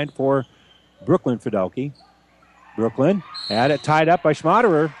left side for Brooklyn Fidelke. Brooklyn had it tied up by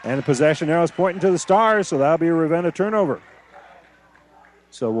Schmaderer, and the possession arrow's pointing to the Stars, so that'll be a Ravenna turnover.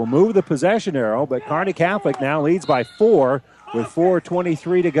 So we'll move the possession arrow, but Kearney Catholic now leads by 4 with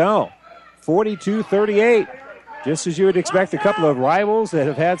 4:23 to go. 42-38. Just as you would expect, a couple of rivals that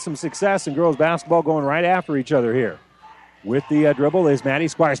have had some success in girls basketball going right after each other here. With the dribble is Maddie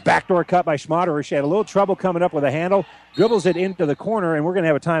Squires. Backdoor cut by Schmaderer. She had a little trouble coming up with a handle. Dribbles it into the corner, and we're going to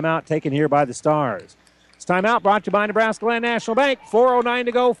have a timeout taken here by the Stars. This timeout brought to you by Nebraska Land National Bank. 4:09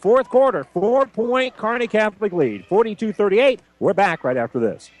 to go, fourth quarter. 4-point Kearney Catholic lead. 42-38. We're back right after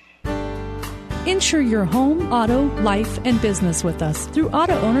this. Insure your home, auto, life, and business with us through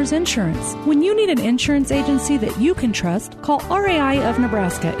Auto Owners Insurance. When you need an insurance agency that you can trust, call RAI of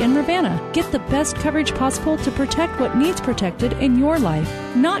Nebraska in Ravenna. Get the best coverage possible to protect what needs protected in your life.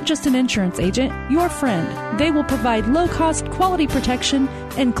 Not just an insurance agent, your friend. They will provide low-cost, quality protection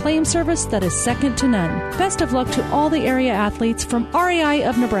and claim service that is second to none. Best of luck to all the area athletes from RAI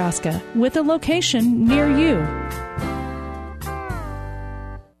of Nebraska, with a location near you.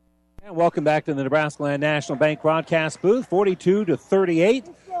 Welcome back to the Nebraska Land National Bank broadcast booth. 42-38.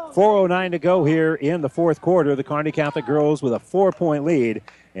 4:09 to go here in the fourth quarter. The Kearney Catholic girls with a 4-point lead.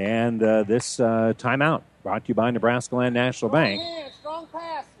 And this timeout brought to you by Nebraska Land National Bank.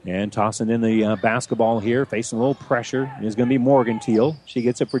 And tossing in the basketball here, facing a little pressure, is going to be Morgan Teal. She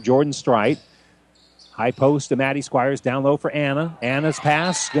gets it for Jordan Strite. High post to Maddie Squires, down low for Anna. Anna's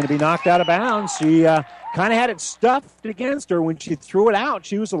pass going to be knocked out of bounds. She kind of had it stuffed against her when she threw it out.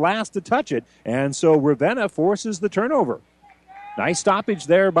 She was the last to touch it, and so Ravenna forces the turnover. Nice stoppage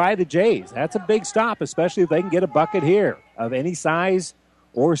there by the Jays. That's a big stop, especially if they can get a bucket here of any size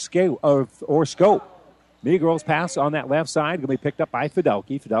or scope. Migros pass on that left side going to be picked up by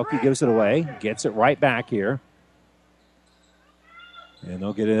Fidelke. Fidelke gives it away, gets it right back here. And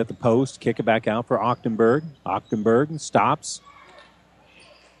they'll get it at the post, kick it back out for Ochtenberg. Ochtenberg stops,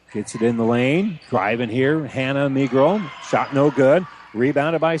 gets it in the lane, driving here, Hannah Migro. Shot no good.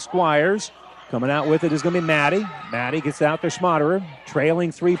 Rebounded by Squires. Coming out with it is going to be Maddie. Maddie gets out to Schmaderer.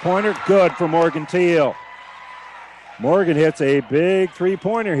 Trailing three-pointer, good for Morgan Teal. Morgan hits a big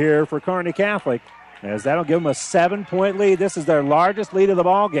three-pointer here for Kearney Catholic, as that'll give them a 7-point lead. This is their largest lead of the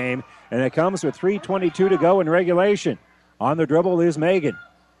ball game, and it comes with 3:22 to go in regulation. On the dribble is Megan.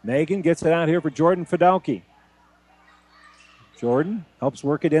 Megan gets it out here for Jordan Fidelke. Jordan helps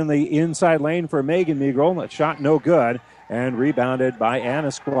work it in the inside lane for Megan Migro. That shot no good, and rebounded by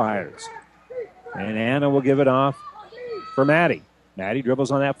Anna Squires. And Anna will give it off for Maddie. Maddie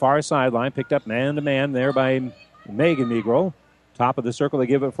dribbles on that far sideline, picked up man-to-man there by Megan Migro. Top of the circle, they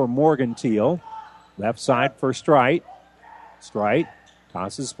give it for Morgan Teal. Left side for Strite. Strite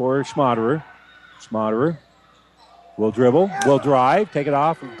tosses for Schmaderer. Schmaderer will dribble, will drive, take it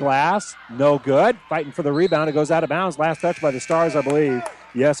off glass, no good. Fighting for the rebound, it goes out of bounds. Last touch by the Stars, I believe.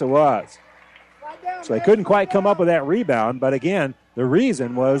 Yes, it was. So they couldn't quite come up with that rebound, but again, the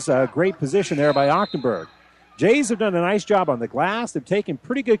reason was a great position there by Ochtenberg. Jays have done a nice job on the glass. They've taken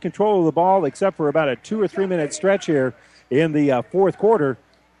pretty good control of the ball, except for about a 2 or 3 minute stretch here in the fourth quarter.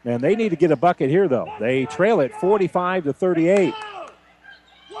 And they need to get a bucket here, though. They trail it 45-38.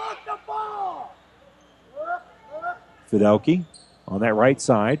 Fidelke on that right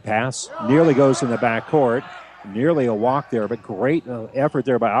side. Pass nearly goes in the back court. Nearly a walk there, but great effort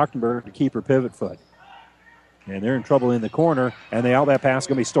there by Ochtenberg to keep her pivot foot. And they're in trouble in the corner, and all that pass is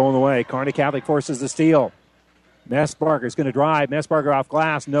going to be stolen away. Kearney Catholic forces the steal. Messbarger is going to drive. Messbarger off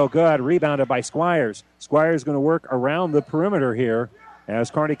glass, no good. Rebounded by Squires. Squires going to work around the perimeter here,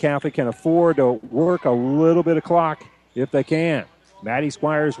 as Kearney Catholic can afford to work a little bit of clock if they can. Maddie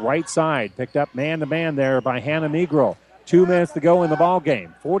Squires right side, picked up man-to-man there by Hannah Migro. 2 minutes to go in the ball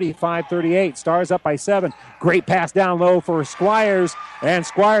game. 45-38. Stars up by 7. Great pass down low for Squires, and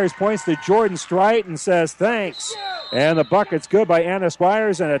Squires points to Jordan Strite and says thanks. And the bucket's good by Anna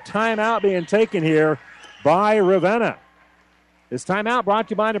Squires, and a timeout being taken here by Ravenna. This timeout brought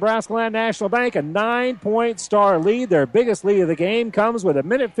to you by Nebraska Land National Bank, a 9-point Star lead. Their biggest lead of the game comes with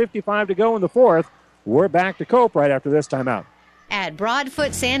 1:55 to go in the fourth. We're back to Cope right after this timeout. At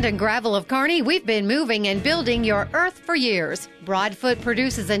Broadfoot Sand and Gravel of Kearney, we've been moving and building your earth for years. Broadfoot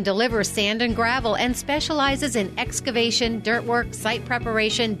produces and delivers sand and gravel and specializes in excavation, dirt work, site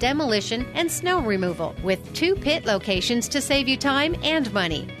preparation, demolition, and snow removal, with 2 pit locations to save you time and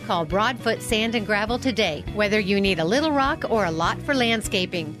money. Call Broadfoot Sand and Gravel today, whether you need a little rock or a lot for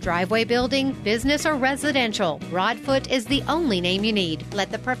landscaping, driveway building, business, or residential. Broadfoot is the only name you need. Let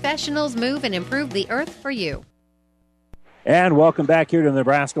the professionals move and improve the earth for you. And welcome back here to the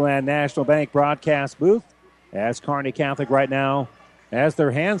Nebraska Land National Bank broadcast booth. As Kearney Catholic right now has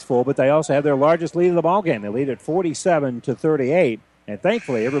their hands full, but they also have their largest lead of the ball game. They lead at 47-38, and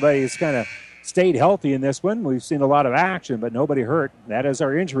thankfully everybody has kind of stayed healthy in this one. We've seen a lot of action, but nobody hurt. That is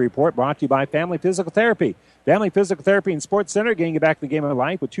our injury report, brought to you by Family Physical Therapy. Family Physical Therapy and Sports Center, getting you back to the game of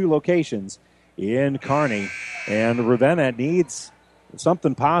life with 2 locations in Kearney. And Ravenna needs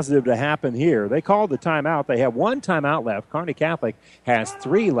something positive to happen here. They called the timeout. They have 1 timeout left. Kearney Catholic has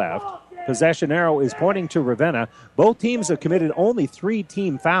 3 left. Possession arrow is pointing to Ravenna. Both teams have committed only 3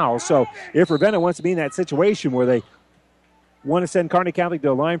 team fouls. So if Ravenna wants to be in that situation where they want to send Kearney Catholic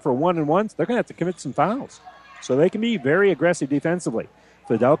to a line for 1-and-1s, they're going to have to commit some fouls. So they can be very aggressive defensively.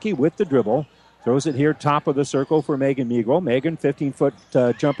 Fidelke with the dribble. Throws it here, top of the circle for Megan Meagle. Megan, 15-foot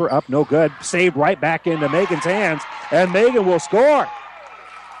jumper up, no good. Saved right back into Megan's hands, and Megan will score.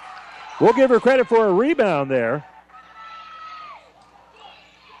 We'll give her credit for a rebound there.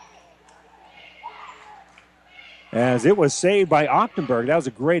 As it was saved by Ochtenberg. That was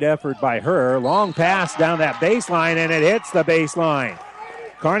a great effort by her. Long pass down that baseline, and it hits the baseline.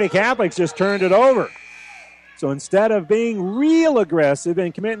 Kearney Catholics just turned it over. So instead of being real aggressive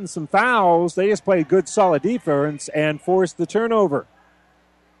and committing some fouls, they just played good, solid defense and forced the turnover.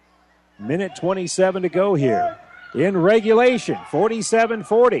 Minute 27 to go here. In regulation,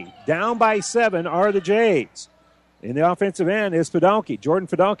 47-40. Down by 7 are the Jays. In the offensive end is Fidelke. Jordan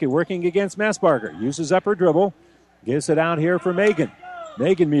Fidelke working against Messbarger. Uses up her dribble. Gives it out here for Megan.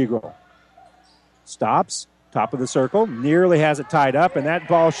 Megan Meagle. Stops. Top of the circle. Nearly has it tied up, and that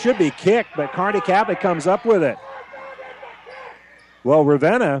ball should be kicked, but Kearney Catholic comes up with it. Well,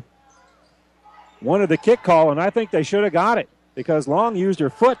 Ravenna wanted the kick call, and I think they should have got it because Long used her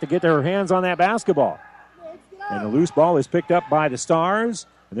foot to get her hands on that basketball. And the loose ball is picked up by the Stars.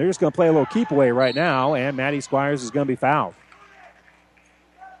 And they're just going to play a little keep away right now. And Maddie Squires is going to be fouled.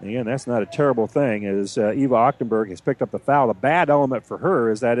 Again, that's not a terrible thing as Eva Ochtenberg has picked up the foul. The bad element for her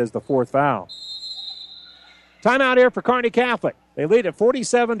is that is the 4th foul. Timeout here for Kearney Catholic. They lead at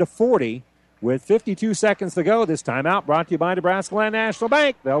 47-40 with 52 seconds to go. This timeout brought to you by Nebraska Land National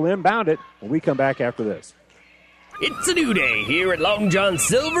Bank. They'll inbound it when we come back after this. It's a new day here at Long John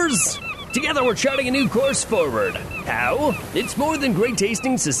Silver's. Together we're charting a new course forward. How? It's more than great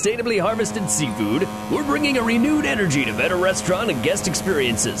tasting, sustainably harvested seafood. We're bringing a renewed energy to better restaurant and guest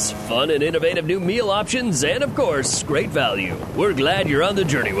experiences, fun and innovative new meal options, and of course, great value. We're glad you're on the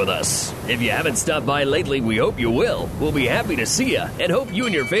journey with us. If you haven't stopped by lately, we hope you will. We'll be happy to see you and hope you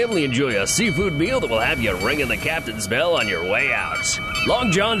and your family enjoy a seafood meal that will have you ringing the captain's bell on your way out.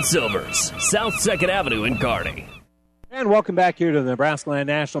 Long John Silver's, South 2nd Avenue in Kearney. And welcome back here to the Nebraska Land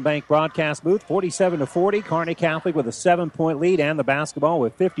National Bank broadcast booth. 47-40, Kearney Catholic with a 7-point lead and the basketball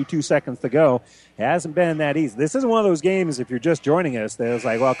with 52 seconds to go. Hasn't been that easy. This isn't one of those games, if you're just joining us, that was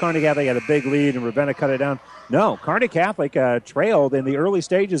like, well, Kearney Catholic had a big lead and Ravenna cut it down. No, Kearney Catholic trailed in the early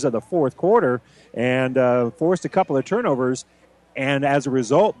stages of the fourth quarter and forced a couple of turnovers, and as a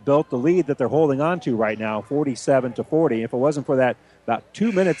result built the lead that they're holding on to right now, 47-40. If it wasn't for that about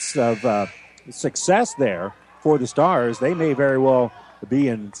 2 minutes of success there for the Stars, they may very well be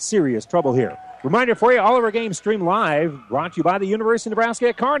in serious trouble here. Reminder for you, all of our games stream live, brought to you by the University of Nebraska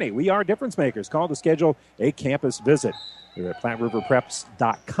at Kearney. We are difference makers. Call to schedule a campus visit. Here at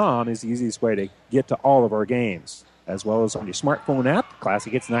PlatteRiverPreps.com is the easiest way to get to all of our games, as well as on your smartphone app.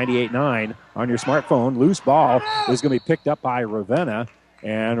 Classic Hits 98.9 on your smartphone. Loose ball is going to be picked up by Ravenna,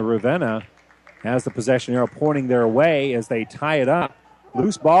 and Ravenna has the possession arrow pointing their way as they tie it up.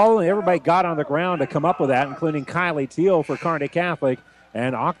 Loose ball, and everybody got on the ground to come up with that, including Kylie Teal for Kearney Catholic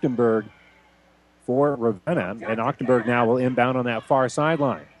and Ochtenberg for Ravenna. And Ochtenberg now will inbound on that far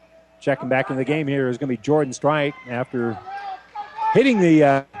sideline. Checking back in the game here is going to be Jordan Strike after hitting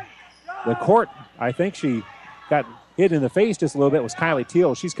the court. I think she got hit in the face just a little bit. Was Kylie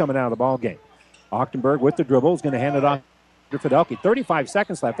Teal. She's coming out of the ball game. Ochtenberg with the dribble is going to hand it off Fidelki. 35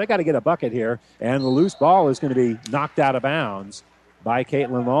 seconds left. They got to get a bucket here, and the loose ball is going to be knocked out of bounds by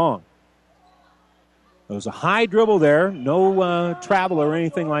Caitlin Long. There was a high dribble there, no travel or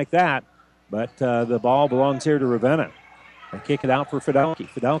anything like that, but the ball belongs here to Ravenna. They kick it out for Fidelki.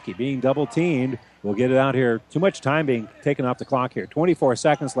 Fidelki being double-teamed. We'll get it out here. Too much time being taken off the clock here. 24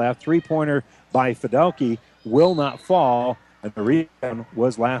 seconds left. Three-pointer by Fidelki will not fall, and the rebound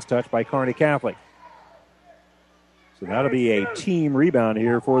was last touched by Kearney Catholic. So that'll be a team rebound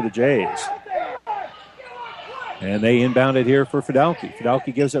here for the Jays. And they inbound it here for Fidelki.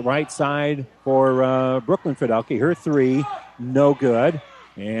 Fidelki gives it right side for Brooklyn Fidelki. Her three, no good.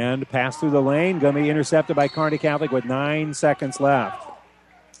 And pass through the lane, going to be intercepted by Kearney Catholic with 9 seconds left.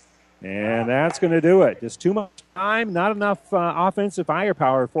 And that's going to do it. Just too much time, not enough offensive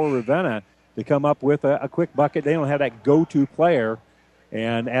firepower for Ravenna to come up with a quick bucket. They don't have that go-to player.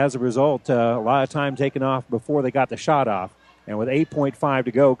 And as a result, a lot of time taken off before they got the shot off. And with 8.5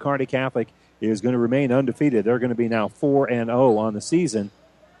 to go, Kearney Catholic is going to remain undefeated. They're going to be now 4-0 on the season.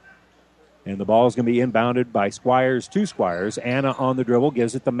 And the ball is going to be inbounded by Squires to Squires. Anna on the dribble,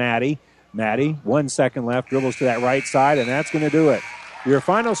 gives it to Maddie. Maddie, 1 second left, dribbles to that right side, and that's going to do it. Your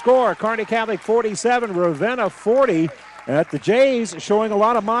final score, Kearney Catholic 47, Ravenna 40. The Jays showing a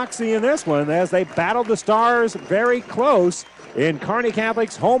lot of moxie in this one as they battled the Stars very close in Kearney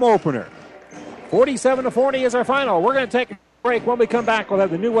Catholic's home opener. 47-40 is our final. We're going to take a break. When we come back, we'll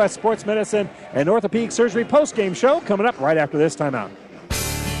have the New West Sports Medicine and Orthopedic Surgery postgame show coming up right after this timeout.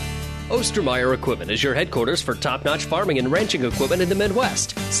 Ostermeyer Equipment is your headquarters for top-notch farming and ranching equipment in the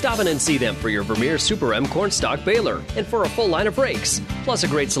Midwest. Stop in and see them for your Vermeer Super M cornstalk baler and for a full line of rakes, plus a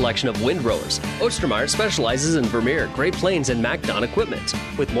great selection of windrowers. Ostermeyer specializes in Vermeer, Great Plains, and MacDon equipment.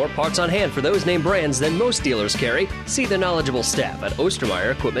 With more parts on hand for those name brands than most dealers carry, see the knowledgeable staff at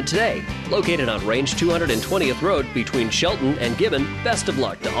Ostermeyer Equipment today. Located on Range 220th Road between Shelton and Gibbon, best of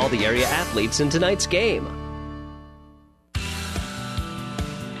luck to all the area athletes in tonight's game.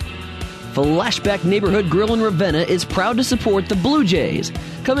 Flashback Neighborhood Grill in Ravenna is proud to support the Blue Jays.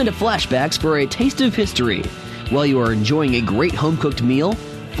 Come into Flashbacks for a taste of history. While you are enjoying a great home-cooked meal,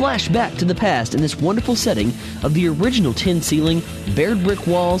 flash back to the past in this wonderful setting of the original tin ceiling, bared brick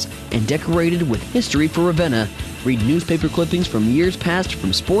walls, and decorated with history for Ravenna. Read newspaper clippings from years past,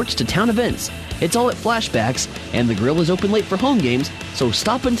 from sports to town events. It's all at Flashbacks, and the grill is open late for home games, so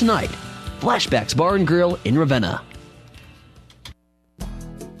stop in tonight. Flashbacks Bar and Grill in Ravenna.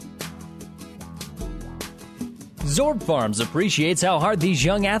 Zorb Farms appreciates how hard these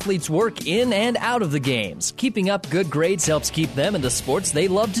young athletes work in and out of the games. Keeping up good grades helps keep them in the sports they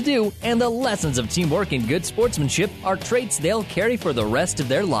love to do, and the lessons of teamwork and good sportsmanship are traits they'll carry for the rest of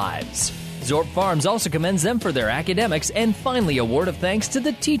their lives. Zorb Farms also commends them for their academics, and finally a word of thanks to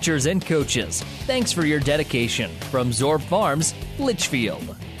the teachers and coaches. Thanks for your dedication. From Zorb Farms,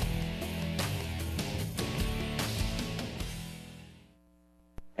 Litchfield.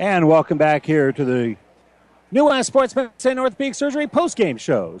 And welcome back here to the New West Sports Medicine and Orthopedic Surgery postgame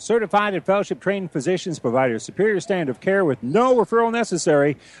show. Certified and fellowship-trained physicians provide a superior standard of care with no referral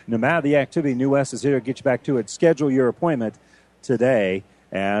necessary. No matter the activity, New West is here to get you back to it. Schedule your appointment today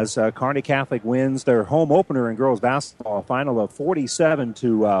as Kearney Catholic wins their home opener in girls basketball, a final of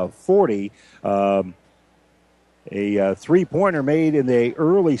 47-40. A three-pointer made in the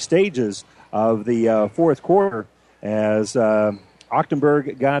early stages of the fourth quarter as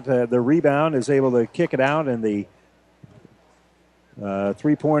Ochtenberg got the rebound, is able to kick it out, and the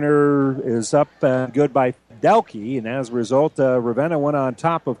three-pointer is up good by Fidelki, and as a result, Ravenna went on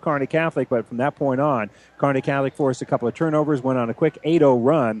top of Kearney Catholic, but from that point on, Kearney Catholic forced a couple of turnovers, went on a quick 8-0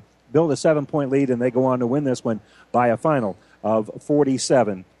 run, built a 7-point lead, and they go on to win this one by a final of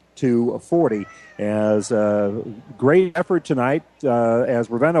 47-40. As great effort tonight as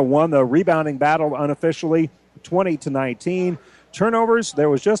Ravenna won the rebounding battle unofficially, 20-19. Turnovers, there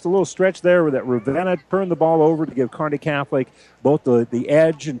was just a little stretch there that Ravenna turned the ball over to give Kearney Catholic both the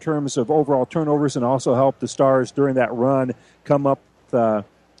edge in terms of overall turnovers and also helped the Stars during that run come up the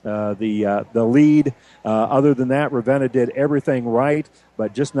lead. Other than that, Ravenna did everything right,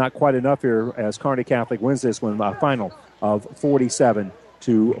 but just not quite enough here as Kearney Catholic wins this one, a final of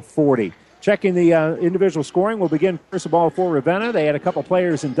 47-40. Checking the individual scoring, we'll begin first of all for Ravenna. They had a couple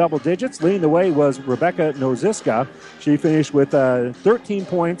players in double digits. Leading the way was Rebecca Noziska. She finished with 13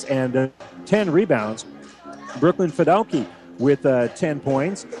 points and 10 rebounds. Brooklyn Fidelki with 10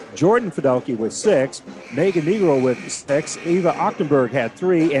 points. Jordan Fidelki with 6. Megan Negro with 6. Eva Ochtenberg had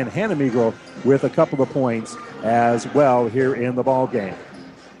 3. And Hannah Negro with a couple of points as well here in the ball game.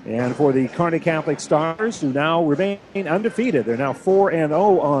 And for the Kearney Catholic Stars, who now remain undefeated, they're now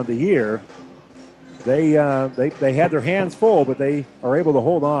 4-0 on the year. they had their hands full, but they are able to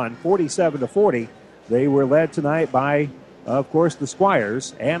hold on 47-40. They were led tonight by, of course, the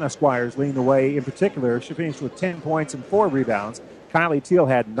Squires. Anna Squires leading the way in particular. She finished with 10 points and 4 rebounds. Kylie Teal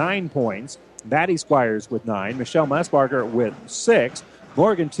had 9 points. Maddie Squires with 9. Michelle Messbarger with 6.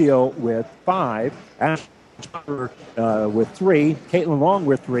 Morgan Teal with 5. Ash with 3. Caitlin Long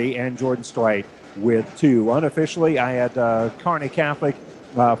with 3. And Jordan Strite with 2. Unofficially, I had Kearney Catholic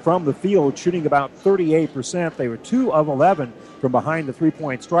from the field shooting about 38%. They were 2 of 11 from behind the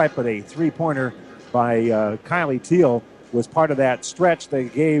three-point stripe, but a three-pointer by Kylie Teal was part of that stretch. They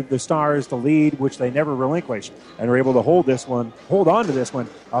gave the Stars the lead, which they never relinquished, and were able to hold on to this one,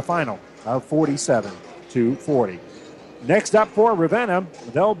 a final of 47-40. Next up for Ravenna,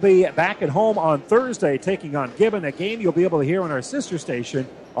 they'll be back at home on Thursday taking on Gibbon, a game you'll be able to hear on our sister station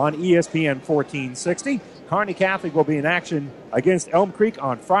on ESPN 1460. Kearney Catholic will be in action against Elm Creek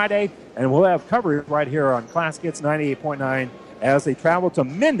on Friday, and we'll have coverage right here on Classic Hits 98.9 as they travel to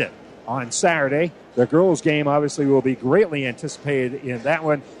Minden on Saturday. The girls' game obviously will be greatly anticipated in that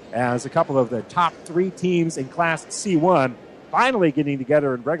one, as a couple of the top 3 teams in Class C1 finally getting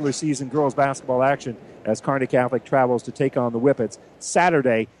together in regular season girls basketball action as Kearney Catholic travels to take on the Whippets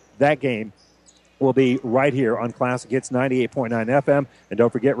Saturday. That game will be right here on Classic Hits 98.9 FM. And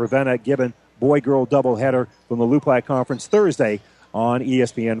don't forget Ravenna Gibbon boy-girl doubleheader from the LUPLAC Conference Thursday on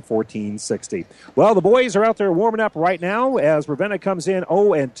ESPN 1460. Well, the boys are out there warming up right now as Ravenna comes in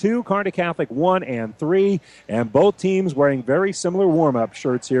 0-2, Kearney Catholic 1-3, and both teams wearing very similar warm-up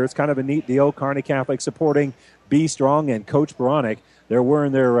shirts here. It's kind of a neat deal. Kearney Catholic supporting B. Strong and Coach Baronic. They're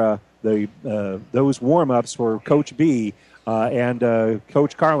wearing their those warm-ups for Coach B and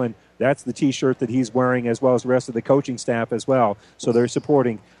Coach Carlin. That's the T-shirt that he's wearing, as well as the rest of the coaching staff as well. So they're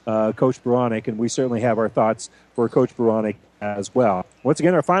supporting Coach Baronic, and we certainly have our thoughts for Coach Baronic as well. Once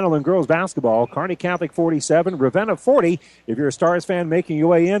again, our final in girls basketball, Kearney Catholic 47, Ravenna 40. If you're a Stars fan making your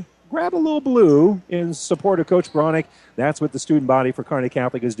way in, grab a little blue in support of Coach Baronic. That's what the student body for Kearney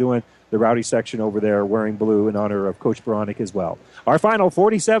Catholic is doing. The rowdy section over there wearing blue in honor of Coach Baronic as well. Our final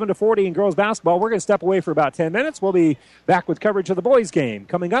 47-40 in girls basketball. We're going to step away for about 10 minutes. We'll be back with coverage of the boys game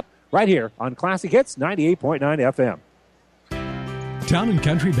coming up right here on Classic Hits 98.9 FM. Town &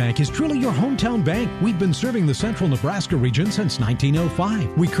 Country Bank is truly your hometown bank. We've been serving the central Nebraska region since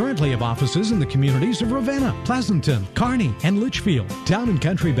 1905. We currently have offices in the communities of Ravenna, Pleasanton, Kearney, and Litchfield. Town &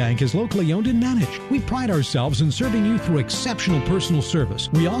 Country Bank is locally owned and managed. We pride ourselves in serving you through exceptional personal service.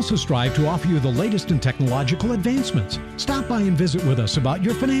 We also strive to offer you the latest in technological advancements. Stop by and visit with us about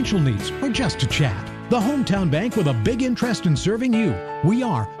your financial needs or just to chat. The hometown bank with a big interest in serving you. We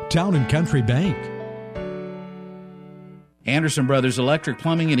are Town & Country Bank. Anderson Brothers Electric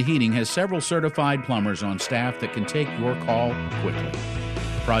Plumbing and Heating has several certified plumbers on staff that can take your call quickly.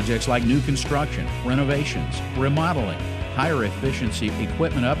 Projects like new construction, renovations, remodeling, higher efficiency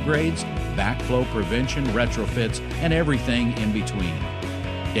equipment upgrades, backflow prevention, retrofits, and everything in between.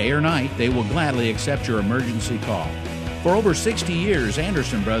 Day or night, they will gladly accept your emergency call. For over 60 years,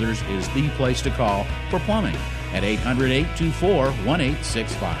 Anderson Brothers is the place to call for plumbing at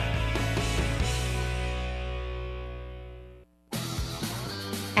 800-824-1865.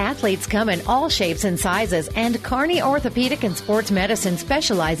 Athletes come in all shapes and sizes, and Kearney Orthopedic and Sports Medicine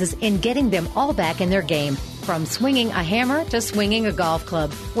specializes in getting them all back in their game. From swinging a hammer to swinging a golf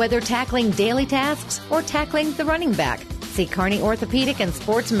club, whether tackling daily tasks or tackling the running back. See Kearney Orthopedic and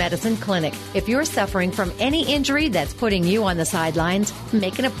Sports Medicine Clinic. If you're suffering from any injury that's putting you on the sidelines,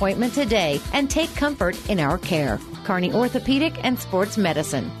 make an appointment today and take comfort in our care. Kearney Orthopedic and Sports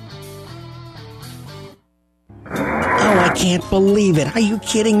Medicine. Oh, I can't believe it. Are you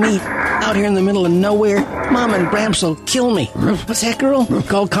kidding me? Out here in the middle of nowhere, Mom and Bramps will kill me. What's that, girl?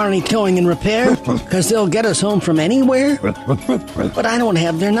 Call Kearney Towing and Repair? Because they'll get us home from anywhere? But I don't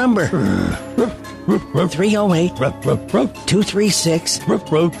have their number.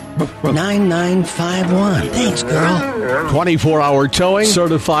 308-236-9951. Thanks, girl. 24-hour towing,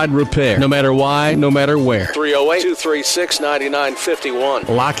 certified repair. No matter why, no matter where. 308-236-9951.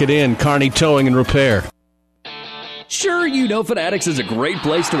 Lock it in, Kearney Towing and Repair. Sure, you know Fanatics is a great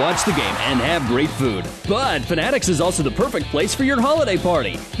place to watch the game and have great food. But Fanatics is also the perfect place for your holiday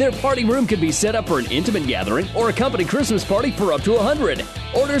party. Their party room can be set up for an intimate gathering or a company Christmas party for up to 100.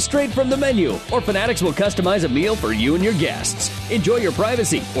 Order straight from the menu, or Fanatics will customize a meal for you and your guests. Enjoy your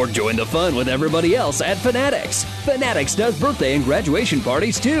privacy or join the fun with everybody else at Fanatics. Fanatics does birthday and graduation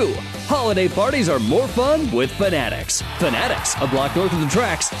parties too. Holiday parties are more fun with Fanatics. Fanatics, a block north of the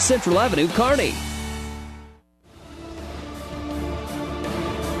tracks, Central Avenue, Kearney.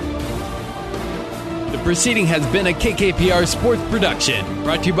 proceeding has been a KKPR sports production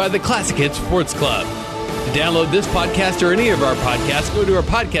brought to you by the Classic Hits Sports Club. To download this podcast or any of our podcasts, go to our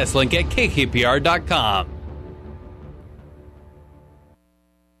podcast link at kkpr.com.